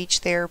therapy, speech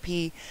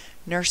therapy,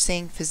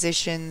 nursing,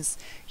 physicians.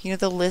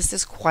 The list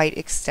is quite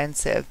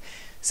extensive.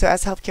 So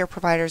as healthcare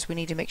providers, we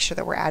need to make sure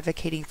that we're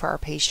advocating for our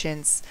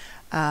patients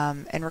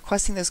and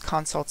requesting those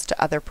consults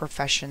to other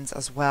professions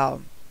as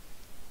well.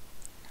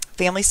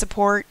 Family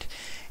support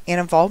and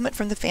involvement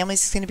from the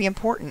families is going to be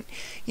important.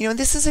 And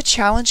this is a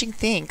challenging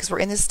thing because we're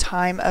in this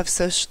time of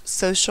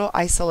social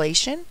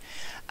isolation.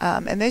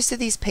 And most of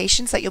these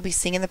patients that you'll be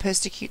seeing in the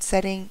post-acute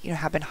setting,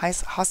 have been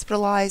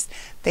hospitalized.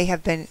 They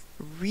have been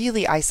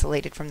really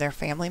isolated from their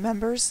family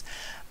members.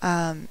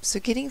 So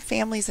getting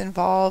families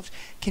involved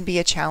can be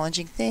a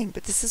challenging thing,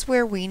 but this is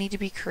where we need to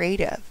be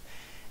creative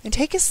and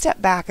take a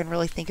step back and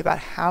really think about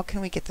how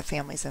can we get the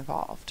families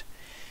involved.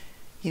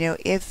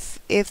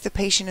 If the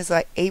patient is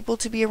able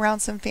to be around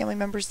some family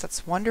members,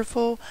 that's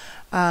wonderful.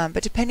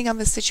 But depending on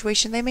the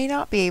situation, they may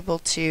not be able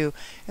to.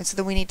 And so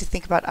then we need to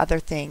think about other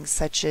things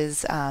such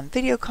as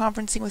video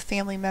conferencing with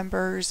family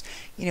members,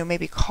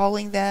 maybe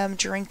calling them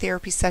during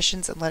therapy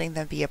sessions and letting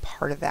them be a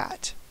part of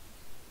that.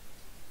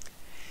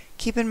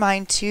 Keep in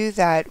mind too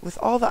that with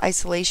all the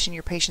isolation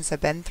your patients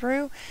have been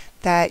through,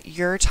 that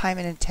your time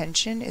and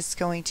attention is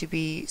going to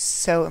be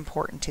so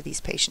important to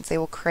these patients. They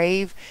will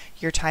crave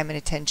your time and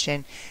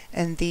attention,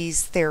 and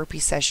these therapy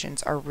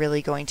sessions are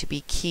really going to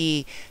be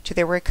key to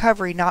their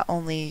recovery, not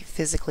only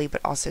physically but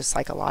also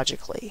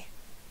psychologically.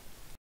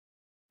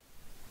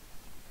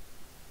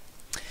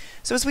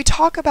 So as we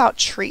talk about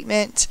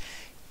treatment,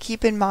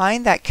 keep in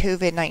mind that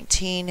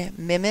COVID-19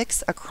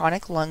 mimics a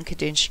chronic lung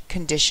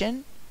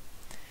condition.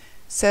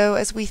 So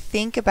as we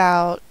think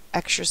about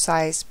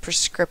exercise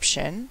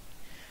prescription,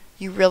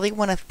 you really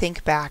want to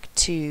think back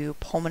to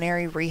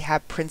pulmonary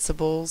rehab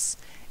principles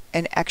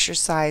and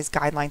exercise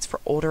guidelines for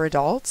older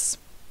adults.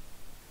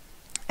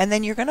 And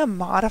then you're going to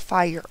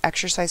modify your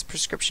exercise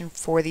prescription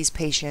for these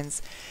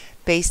patients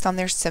based on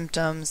their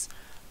symptoms,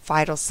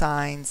 vital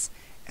signs,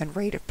 and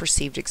rate of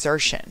perceived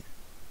exertion.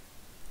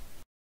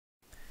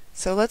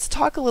 So let's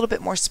talk a little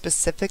bit more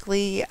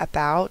specifically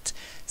about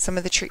some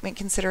of the treatment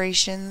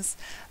considerations.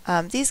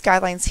 These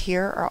guidelines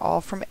here are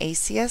all from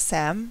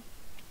ACSM.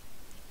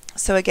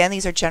 So again,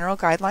 these are general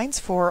guidelines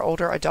for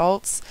older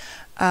adults,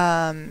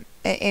 and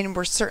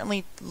we're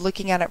certainly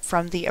looking at it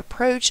from the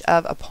approach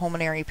of a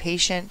pulmonary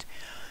patient.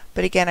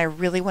 But again, I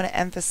really want to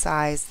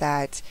emphasize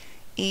that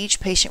each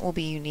patient will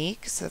be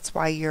unique, so that's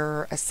why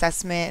your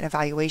assessment and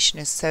evaluation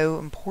is so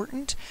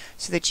important,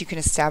 so that you can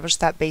establish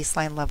that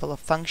baseline level of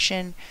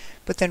function,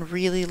 but then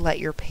really let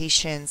your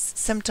patient's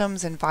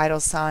symptoms and vital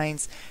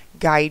signs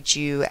guide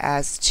you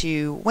as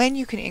to when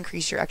you can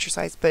increase your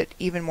exercise, but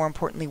even more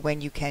importantly, when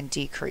you can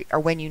decrease or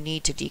when you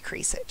need to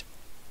decrease it.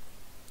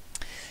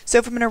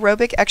 So from an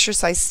aerobic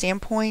exercise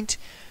standpoint,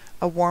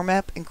 a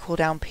warm-up and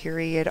cool-down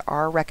period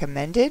are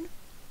recommended.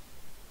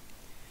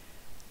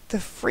 The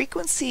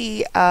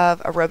frequency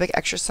of aerobic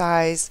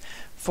exercise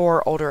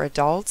for older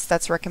adults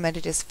that's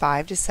recommended is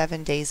 5 to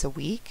 7 days a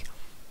week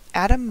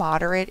at a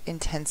moderate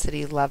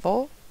intensity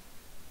level.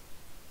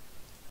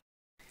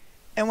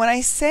 And when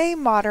I say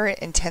moderate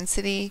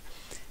intensity,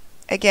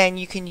 again,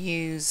 you can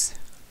use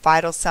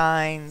vital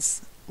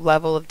signs,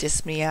 level of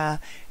dyspnea,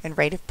 and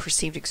rate of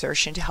perceived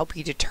exertion to help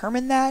you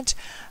determine that.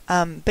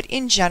 But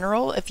in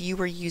general, if you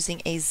were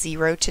using a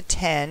 0 to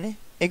 10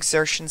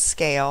 exertion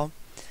scale,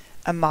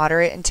 a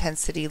moderate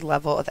intensity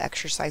level of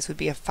exercise would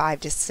be a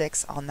 5 to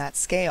 6 on that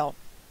scale.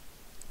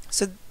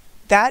 So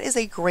that is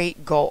a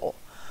great goal.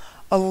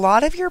 A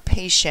lot of your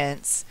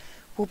patients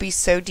will be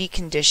so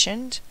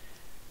deconditioned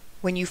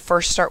when you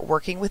first start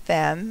working with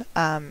them,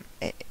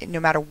 no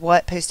matter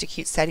what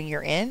post-acute setting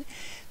you're in,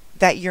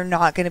 that you're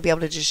not going to be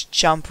able to just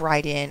jump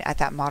right in at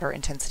that moderate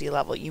intensity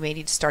level. You may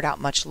need to start out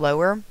much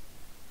lower.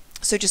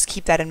 So just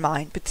keep that in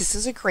mind. But this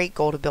is a great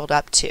goal to build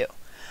up to.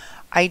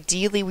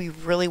 Ideally, we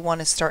really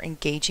want to start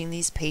engaging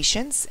these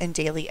patients in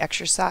daily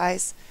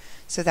exercise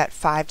so that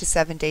 5 to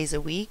 7 days a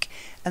week,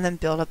 and then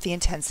build up the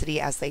intensity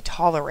as they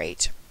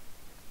tolerate.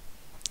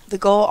 The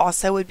goal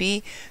also would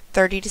be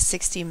 30 to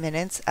 60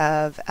 minutes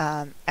of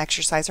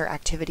exercise or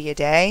activity a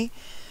day.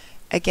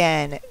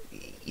 Again,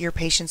 your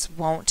patients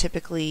won't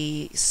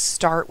typically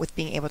start with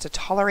being able to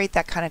tolerate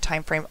that kind of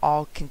time frame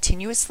all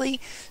continuously,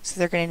 so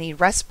they're going to need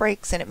rest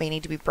breaks, and it may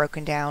need to be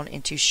broken down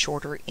into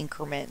shorter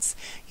increments,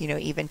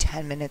 even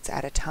 10 minutes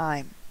at a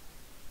time.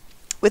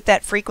 With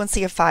that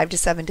frequency of 5 to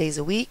 7 days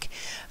a week,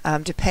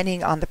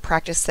 depending on the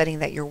practice setting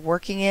that you're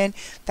working in,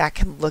 that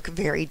can look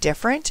very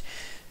different.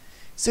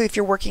 So if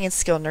you're working in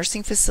skilled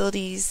nursing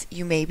facilities,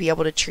 you may be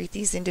able to treat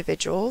these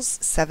individuals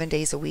 7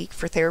 days a week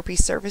for therapy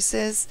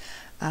services.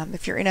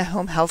 If you're in a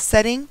home health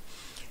setting,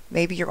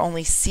 maybe you're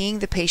only seeing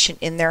the patient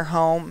in their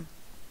home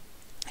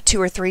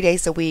 2 or 3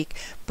 days a week,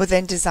 but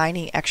then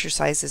designing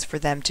exercises for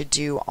them to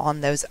do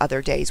on those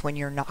other days when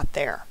you're not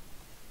there.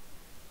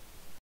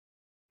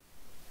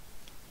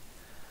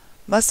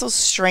 Muscle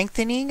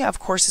strengthening, of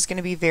course, is going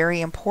to be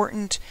very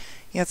important.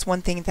 It's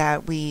one thing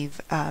that we've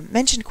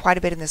mentioned quite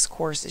a bit in this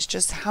course, is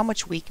just how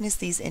much weakness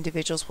these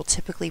individuals will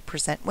typically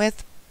present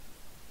with.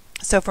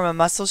 So from a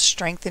muscle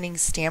strengthening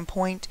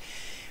standpoint,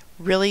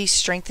 really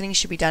strengthening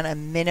should be done a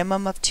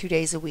minimum of 2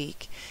 days a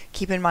week.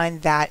 Keep in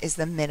mind that is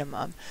the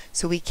minimum.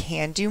 So we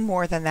can do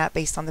more than that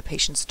based on the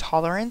patient's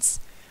tolerance.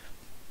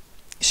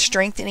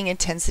 Strengthening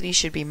intensity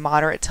should be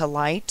moderate to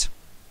light.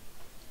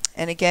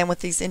 And again, with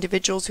these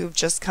individuals who have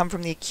just come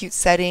from the acute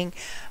setting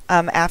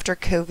after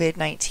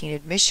COVID-19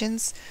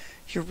 admissions,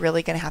 you're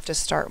really going to have to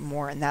start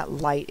more in that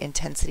light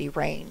intensity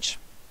range.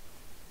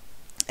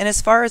 And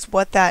as far as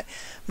what that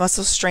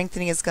muscle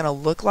strengthening is going to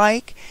look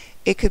like,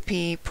 it could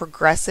be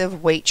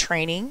progressive weight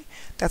training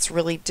that's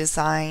really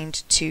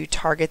designed to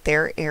target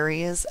their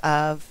areas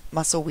of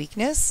muscle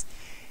weakness.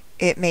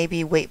 It may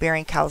be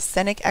weight-bearing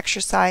calisthenic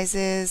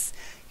exercises.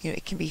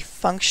 It can be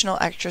functional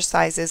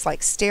exercises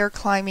like stair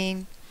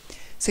climbing.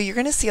 So you're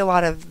going to see a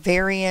lot of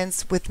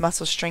variance with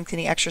muscle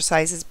strengthening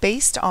exercises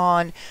based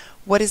on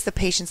what is the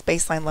patient's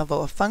baseline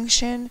level of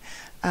function,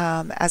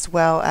 as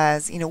well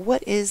as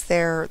what is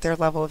their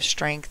level of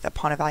strength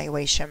upon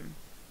evaluation.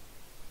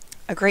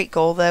 A great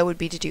goal, though, would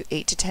be to do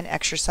 8 to 10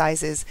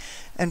 exercises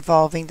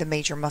involving the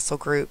major muscle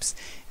groups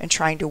and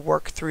trying to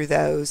work through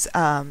those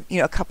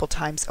a couple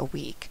times a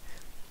week.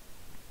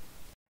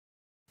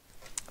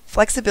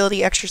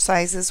 Flexibility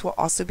exercises will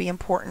also be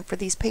important for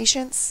these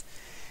patients.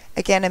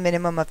 Again, a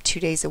minimum of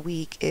 2 days a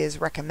week is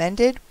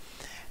recommended.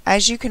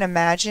 As you can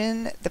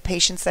imagine, the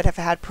patients that have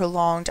had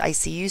prolonged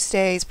ICU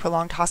stays,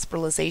 prolonged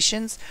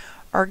hospitalizations,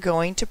 are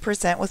going to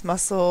present with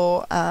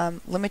muscle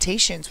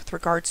limitations with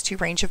regards to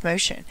range of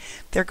motion.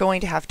 They're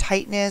going to have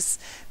tightness,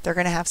 they're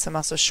going to have some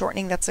muscle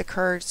shortening that's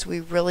occurred, so we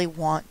really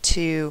want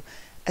to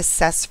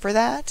assess for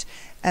that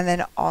and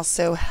then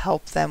also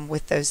help them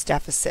with those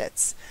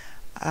deficits.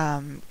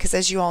 Because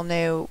as you all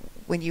know,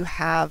 when you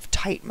have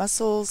tight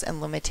muscles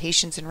and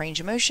limitations in range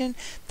of motion,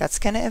 that's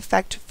going to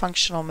affect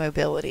functional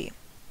mobility.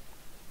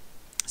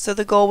 So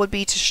the goal would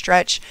be to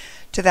stretch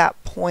to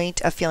that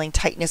point of feeling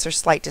tightness or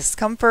slight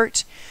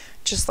discomfort.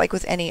 Just like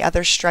with any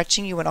other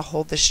stretching, you want to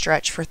hold the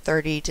stretch for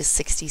 30 to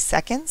 60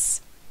 seconds.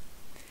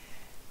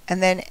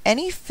 And then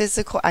any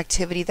physical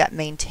activity that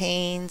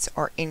maintains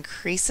or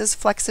increases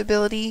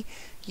flexibility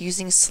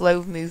using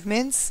slow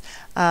movements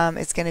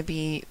is going to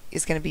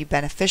be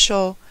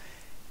beneficial.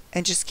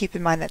 And just keep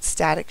in mind that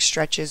static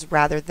stretches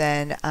rather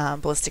than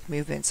ballistic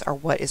movements are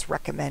what is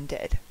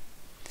recommended.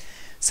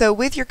 So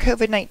with your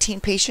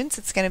COVID-19 patients,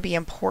 it's going to be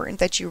important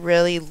that you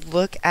really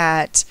look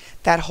at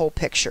that whole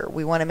picture.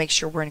 We want to make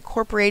sure we're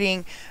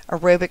incorporating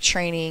aerobic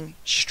training,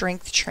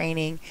 strength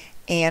training,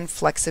 and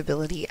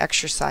flexibility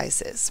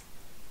exercises.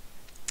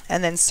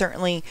 And then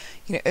certainly,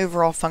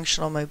 overall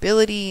functional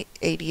mobility,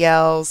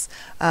 ADLs,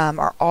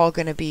 are all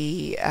going to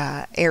be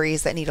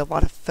areas that need a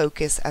lot of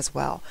focus as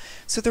well.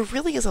 So there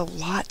really is a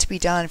lot to be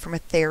done from a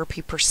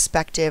therapy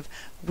perspective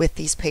with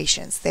these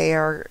patients. They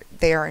are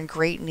in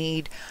great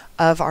need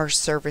of our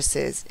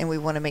services, and we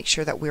want to make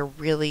sure that we're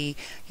really,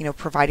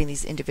 providing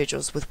these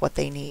individuals with what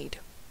they need.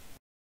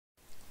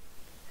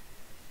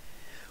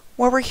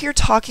 While we're here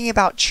talking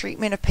about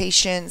treatment of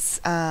patients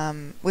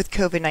with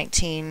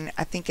COVID-19,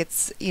 I think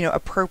it's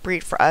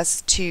appropriate for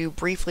us to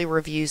briefly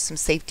review some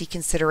safety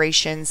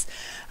considerations.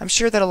 I'm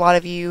sure that a lot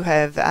of you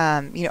have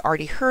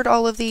already heard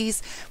all of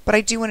these, but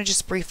I do want to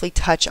just briefly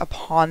touch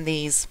upon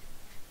these.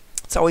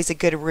 It's always a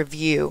good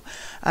review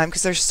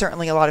because there's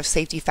certainly a lot of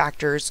safety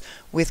factors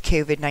with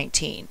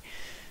COVID-19.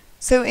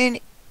 So in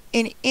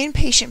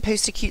inpatient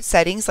post-acute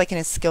settings, like in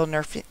a skilled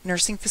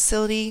nursing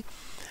facility,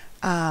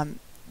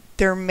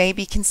 there may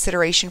be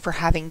consideration for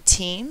having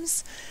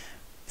teams.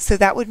 So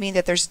that would mean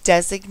that there's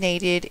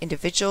designated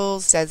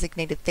individuals,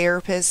 designated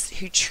therapists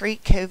who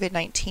treat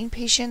COVID-19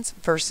 patients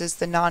versus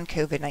the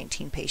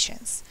non-COVID-19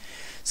 patients.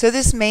 So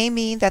this may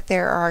mean that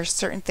there are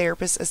certain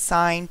therapists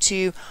assigned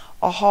to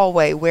a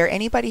hallway where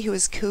anybody who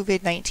is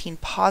COVID-19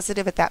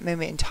 positive at that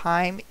moment in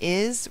time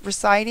is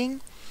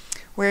residing,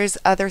 whereas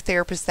other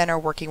therapists then are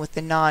working with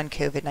the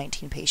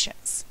non-COVID-19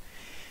 patients.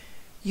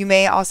 You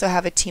may also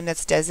have a team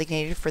that's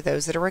designated for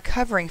those that are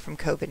recovering from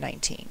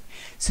COVID-19.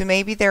 So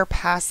maybe they're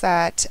past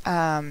that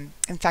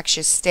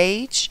infectious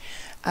stage,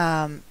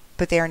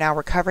 but they are now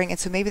recovering, and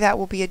so maybe that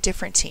will be a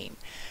different team.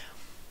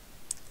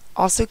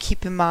 Also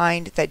keep in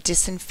mind that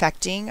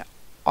disinfecting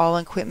all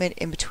equipment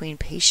in between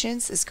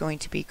patients is going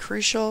to be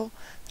crucial.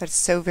 That's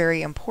so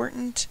very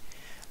important.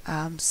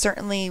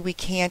 Certainly we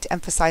can't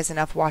emphasize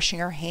enough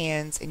washing our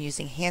hands and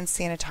using hand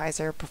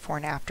sanitizer before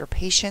and after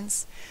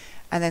patients,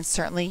 and then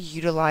certainly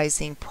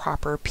utilizing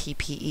proper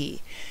PPE.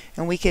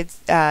 And we could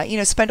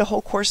spend a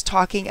whole course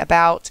talking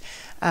about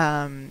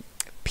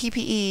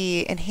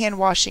PPE and hand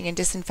washing and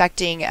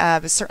disinfecting,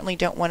 but certainly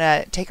don't want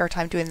to take our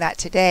time doing that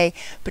today,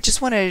 but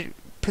just want to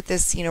put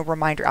this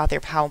reminder out there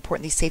of how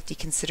important these safety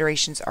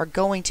considerations are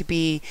going to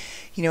be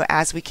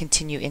as we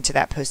continue into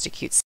that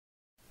post-acute.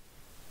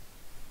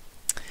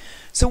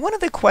 So one of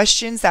the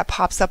questions that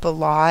pops up a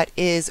lot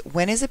is,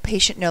 when is a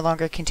patient no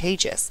longer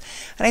contagious?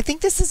 And I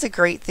think this is a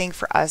great thing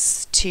for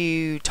us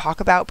to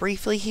talk about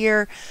briefly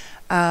here,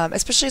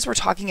 especially as we're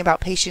talking about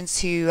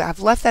patients who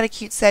have left that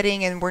acute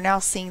setting and we're now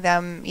seeing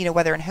them,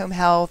 whether in home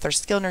health or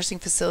skilled nursing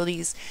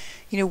facilities.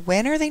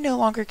 When are they no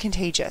longer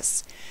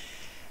contagious?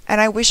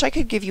 And I wish I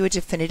could give you a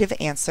definitive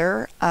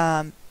answer,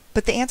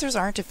 but the answers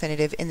aren't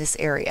definitive in this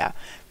area.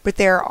 But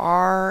there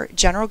are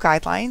general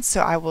guidelines,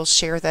 so I will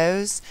share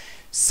those.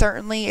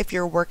 Certainly, if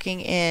you're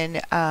working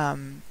in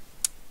an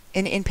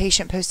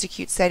inpatient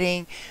post-acute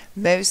setting,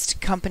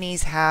 most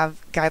companies have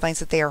guidelines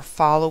that they are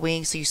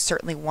following, so you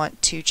certainly want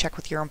to check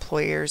with your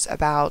employers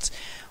about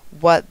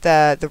what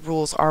the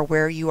rules are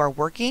where you are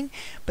working.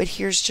 But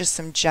here's just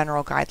some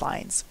general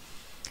guidelines.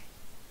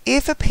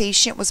 If a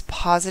patient was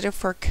positive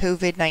for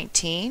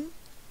COVID-19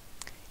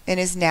 and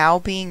is now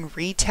being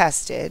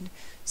retested,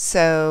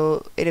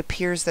 so it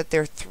appears that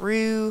they're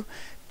through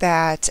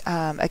that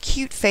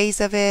acute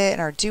phase of it and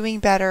are doing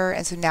better,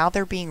 and so now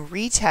they're being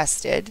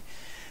retested,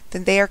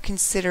 then they are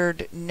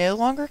considered no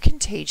longer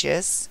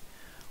contagious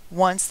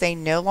once they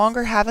no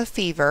longer have a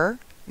fever,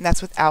 and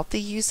that's without the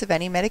use of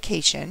any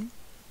medication.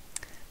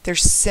 Their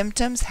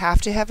symptoms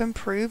have to have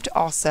improved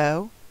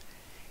also,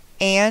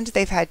 and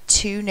they've had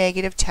 2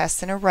 negative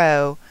tests in a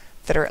row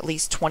that are at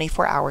least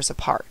 24 hours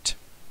apart.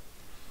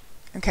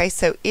 Okay,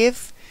 so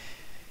if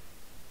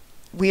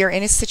we are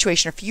in a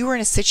situation, if you are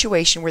in a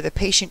situation where the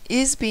patient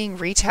is being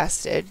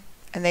retested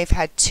and they've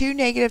had 2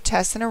 negative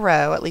tests in a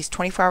row, at least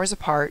 24 hours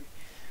apart,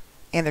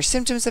 and their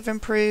symptoms have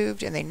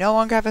improved and they no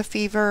longer have a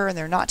fever and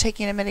they're not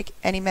taking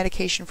any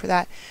medication for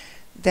that,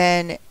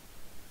 then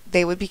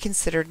they would be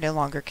considered no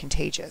longer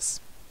contagious.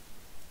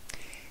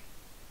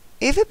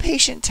 If a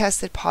patient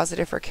tested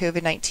positive for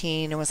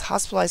COVID-19 and was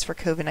hospitalized for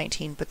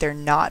COVID-19, but they're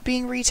not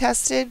being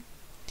retested,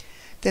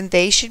 then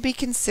they should be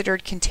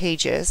considered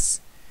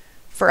contagious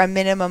for a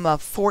minimum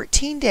of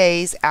 14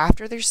 days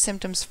after their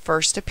symptoms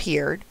first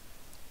appeared.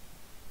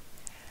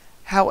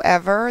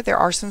 However, there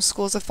are some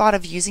schools of thought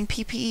of using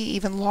PPE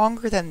even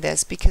longer than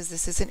this because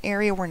this is an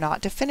area we're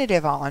not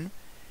definitive on.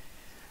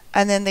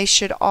 And then they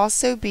should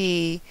also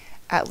be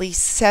at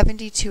least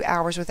 72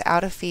 hours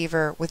without a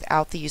fever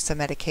without the use of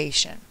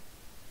medication.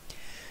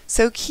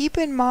 So keep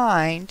in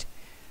mind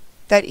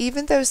that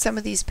even though some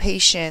of these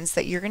patients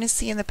that you're going to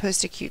see in the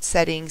post-acute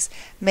settings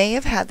may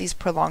have had these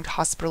prolonged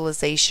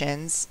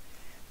hospitalizations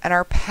and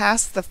are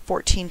past the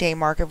 14-day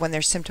mark of when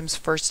their symptoms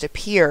first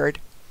appeared,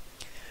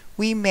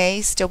 we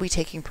may still be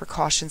taking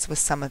precautions with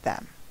some of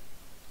them.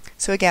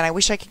 So again, I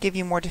wish I could give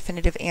you more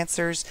definitive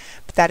answers,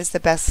 but that is the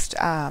best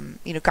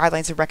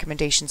guidelines and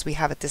recommendations we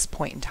have at this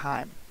point in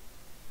time.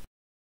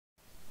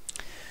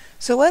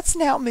 So let's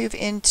now move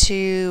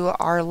into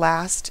our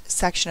last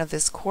section of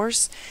this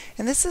course,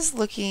 and this is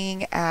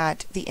looking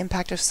at the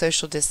impact of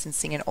social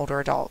distancing in older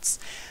adults.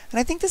 And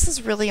I think this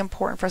is really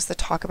important for us to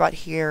talk about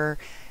here.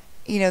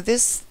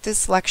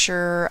 This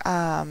lecture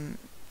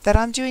that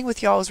I'm doing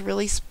with y'all is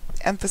really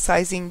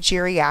emphasizing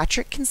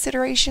geriatric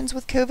considerations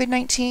with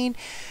COVID-19.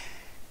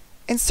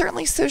 And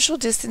certainly social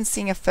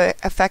distancing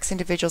affects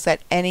individuals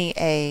at any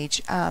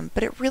age,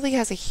 but it really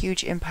has a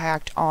huge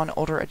impact on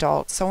older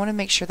adults. So I want to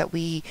make sure that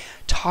we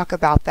talk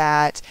about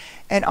that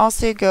and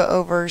also go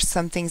over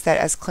some things that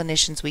as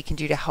clinicians we can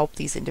do to help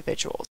these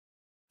individuals.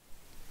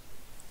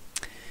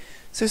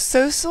 So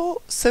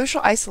social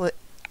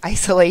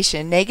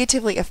isolation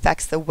negatively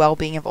affects the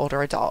well-being of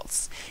older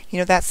adults.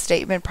 That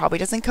statement probably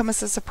doesn't come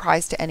as a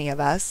surprise to any of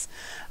us.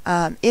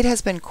 It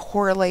has been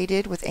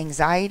correlated with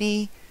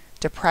anxiety,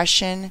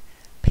 depression,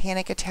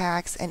 panic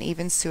attacks, and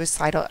even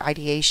suicidal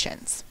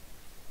ideations.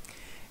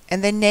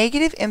 And the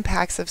negative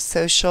impacts of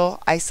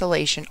social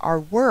isolation are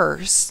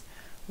worse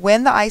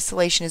when the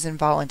isolation is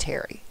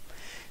involuntary.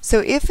 So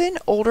if an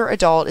older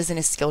adult is in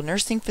a skilled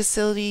nursing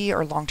facility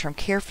or long-term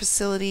care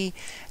facility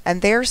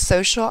and their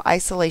social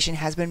isolation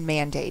has been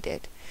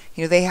mandated,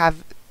 they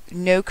have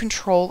no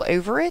control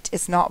over it,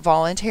 it's not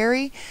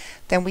voluntary,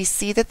 then we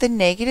see that the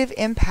negative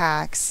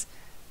impacts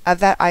of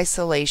that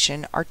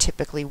isolation are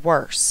typically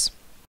worse.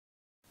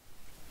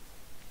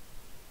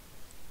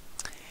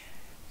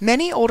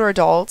 Many older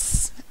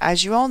adults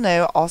as you all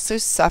know, also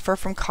suffer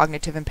from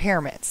cognitive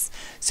impairments.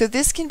 So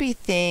this can be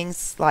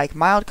things like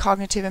mild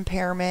cognitive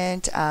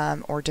impairment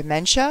or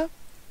dementia.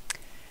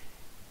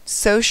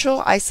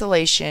 Social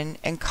isolation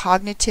and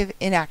cognitive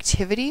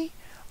inactivity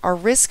are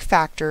risk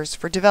factors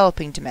for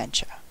developing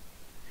dementia.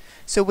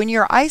 So when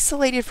you're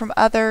isolated from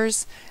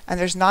others and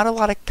there's not a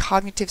lot of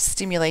cognitive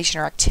stimulation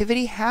or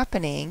activity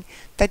happening,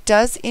 that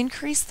does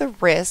increase the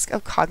risk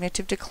of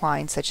cognitive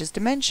decline such as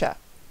dementia.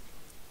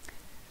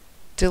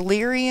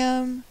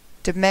 Delirium,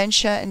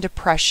 dementia, and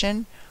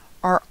depression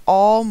are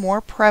all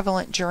more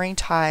prevalent during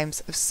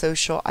times of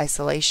social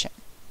isolation.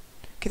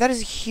 Okay, that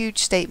is a huge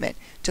statement.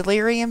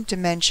 Delirium,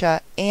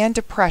 dementia, and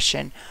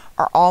depression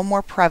are all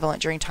more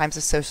prevalent during times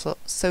of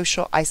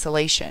social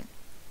isolation.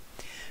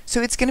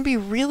 So it's going to be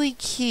really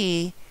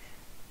key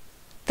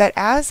that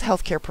as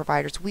healthcare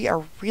providers, we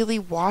are really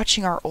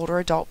watching our older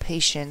adult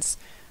patients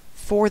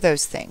for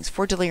those things,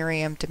 for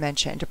delirium,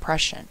 dementia, and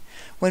depression.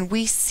 When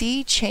we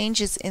see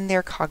changes in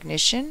their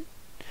cognition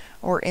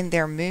or in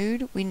their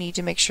mood, we need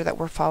to make sure that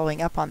we're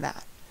following up on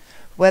that.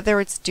 Whether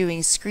it's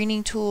doing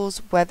screening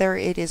tools, whether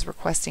it is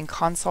requesting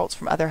consults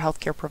from other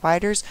healthcare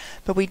providers,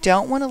 but we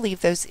don't want to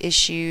leave those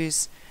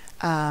issues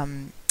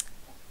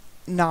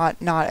not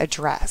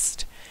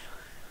addressed.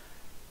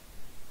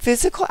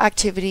 Physical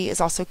activity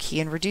is also key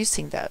in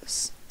reducing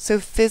those. So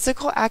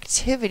physical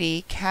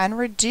activity can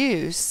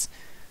reduce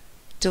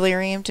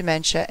delirium,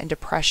 dementia, and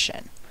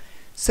depression.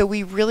 So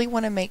we really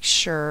want to make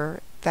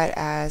sure that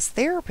as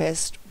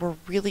therapists, we're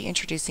really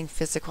introducing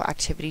physical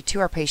activity to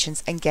our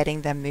patients and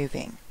getting them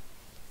moving.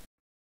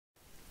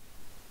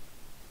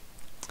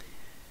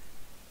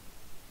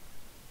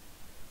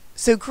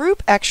 So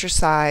group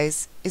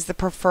exercise is the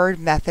preferred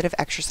method of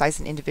exercise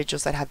in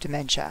individuals that have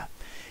dementia.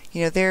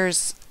 You know,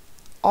 there's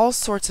all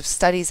sorts of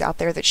studies out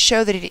there that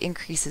show that it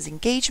increases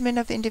engagement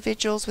of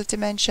individuals with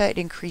dementia, it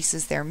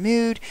increases their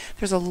mood.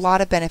 There's a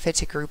lot of benefit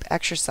to group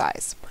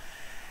exercise.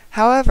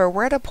 However,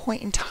 we're at a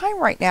point in time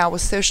right now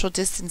with social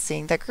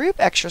distancing that group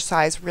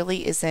exercise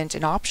really isn't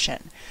an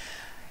option.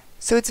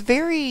 So it's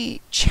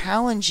very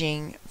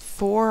challenging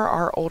for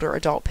our older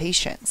adult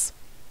patients.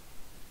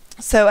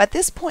 So at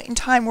this point in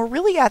time, we're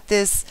really at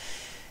this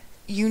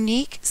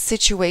unique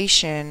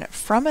situation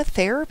from a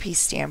therapy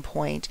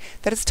standpoint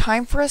that it's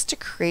time for us to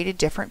create a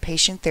different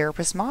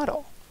patient-therapist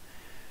model.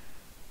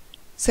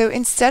 So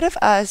instead of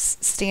us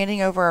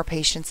standing over our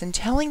patients and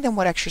telling them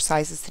what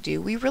exercises to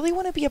do, we really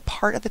want to be a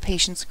part of the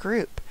patient's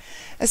group,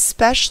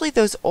 especially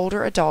those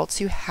older adults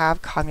who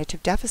have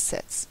cognitive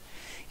deficits.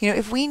 You know,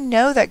 if we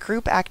know that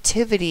group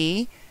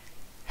activity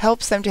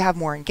helps them to have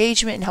more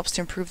engagement and helps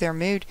to improve their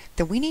mood,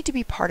 then we need to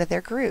be part of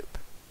their group.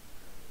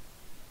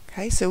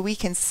 Okay, so we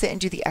can sit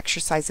and do the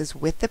exercises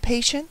with the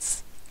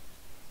patients.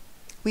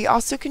 We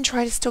also can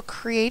try to still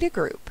create a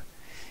group.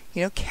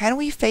 You know, can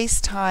we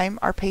FaceTime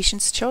our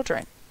patients'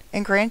 children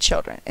and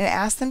grandchildren and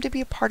ask them to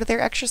be a part of their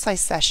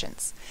exercise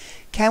sessions?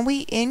 Can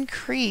we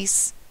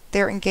increase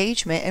their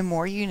engagement in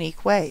more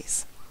unique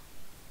ways?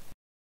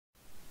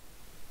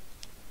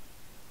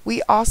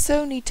 We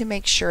also need to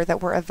make sure that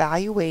we're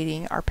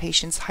evaluating our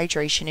patients'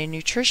 hydration and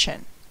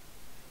nutrition.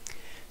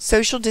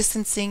 Social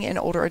distancing in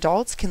older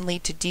adults can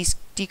lead to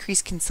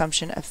decreased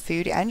consumption of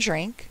food and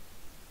drink.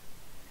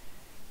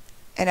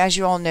 And as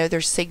you all know,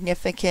 there's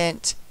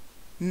significant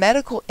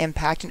medical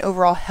impact and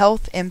overall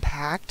health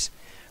impact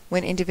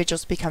when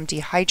individuals become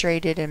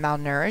dehydrated and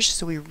malnourished,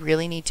 so we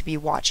really need to be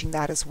watching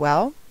that as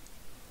well.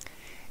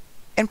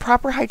 And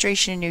proper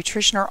hydration and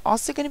nutrition are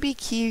also going to be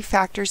key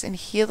factors in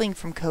healing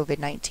from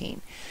COVID-19.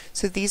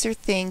 So these are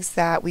things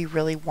that we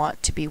really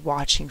want to be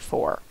watching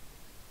for.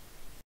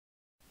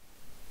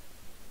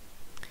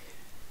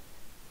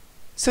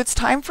 So it's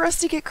time for us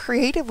to get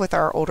creative with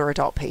our older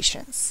adult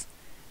patients.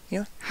 You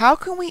know, how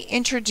can we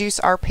introduce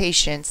our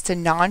patients to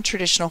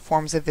non-traditional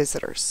forms of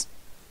visitors?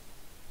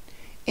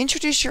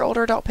 Introduce your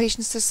older adult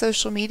patients to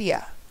social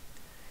media.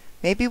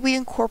 Maybe we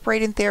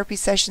incorporate in therapy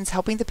sessions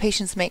helping the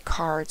patients make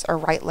cards or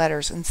write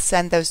letters and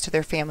send those to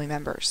their family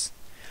members.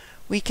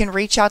 We can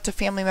reach out to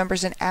family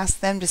members and ask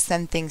them to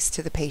send things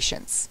to the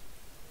patients.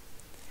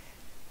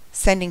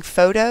 Sending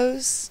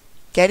photos,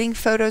 getting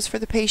photos for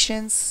the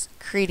patients,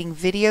 creating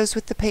videos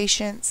with the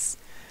patients,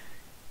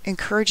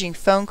 encouraging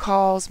phone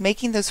calls,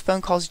 making those phone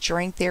calls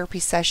during therapy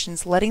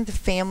sessions, letting the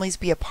families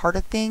be a part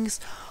of things.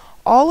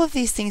 All of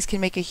these things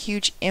can make a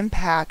huge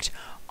impact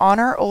on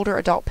our older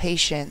adult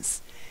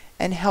patients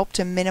and help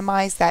to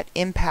minimize that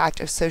impact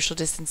of social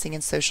distancing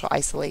and social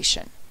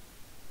isolation.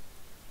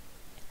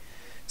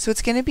 So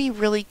it's going to be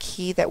really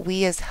key that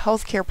we as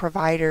healthcare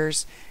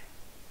providers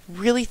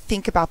really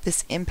think about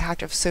this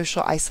impact of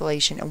social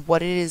isolation and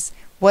what it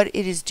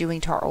is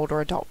doing to our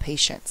older adult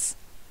patients.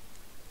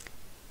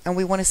 And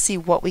we want to see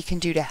what we can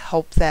do to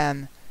help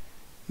them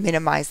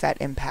minimize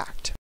that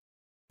impact.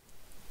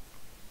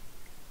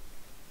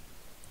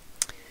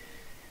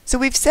 So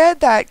we've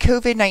said that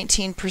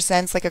COVID-19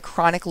 presents like a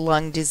chronic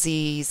lung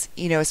disease,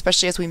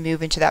 especially as we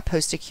move into that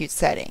post-acute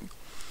setting.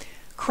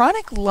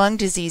 Chronic lung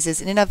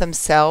diseases in and of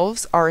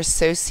themselves are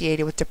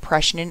associated with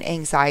depression and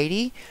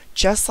anxiety,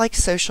 just like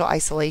social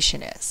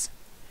isolation is.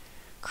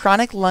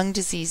 Chronic lung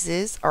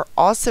diseases are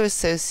also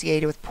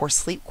associated with poor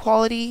sleep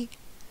quality,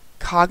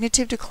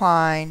 cognitive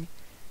decline,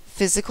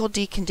 physical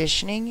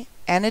deconditioning,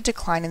 and a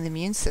decline in the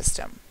immune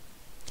system.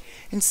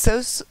 And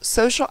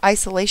social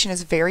isolation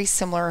has very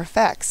similar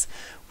effects.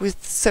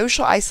 With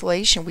social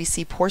isolation, we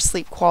see poor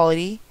sleep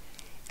quality,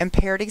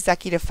 impaired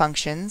executive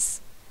functions,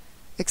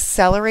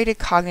 accelerated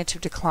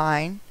cognitive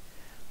decline,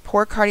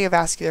 poor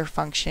cardiovascular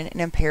function,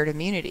 and impaired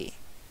immunity.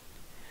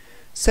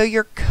 So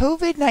your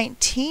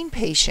COVID-19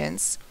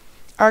 patients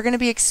are going to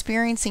be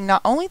experiencing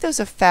not only those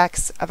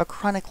effects of a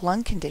chronic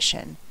lung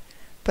condition,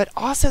 but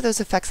also those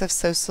effects of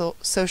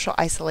social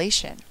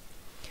isolation.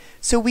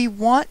 So we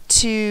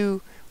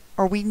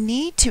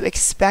need to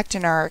expect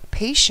in our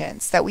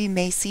patients that we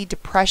may see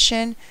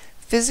depression,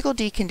 physical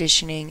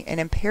deconditioning, an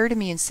impaired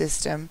immune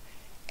system,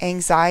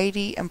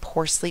 anxiety, and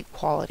poor sleep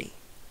quality.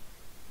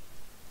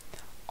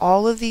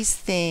 All of these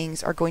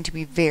things are going to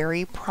be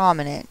very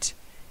prominent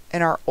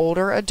in our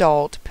older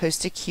adult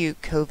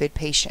post-acute COVID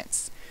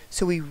patients.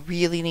 So we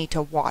really need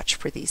to watch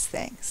for these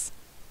things.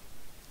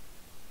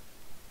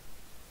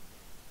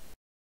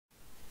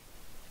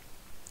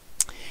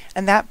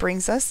 And that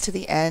brings us to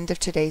the end of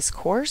today's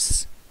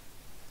course.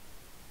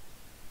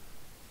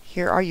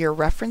 Here are your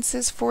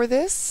references for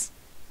this.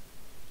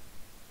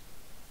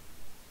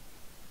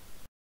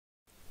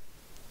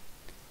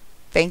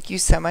 Thank you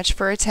so much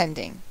for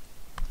attending.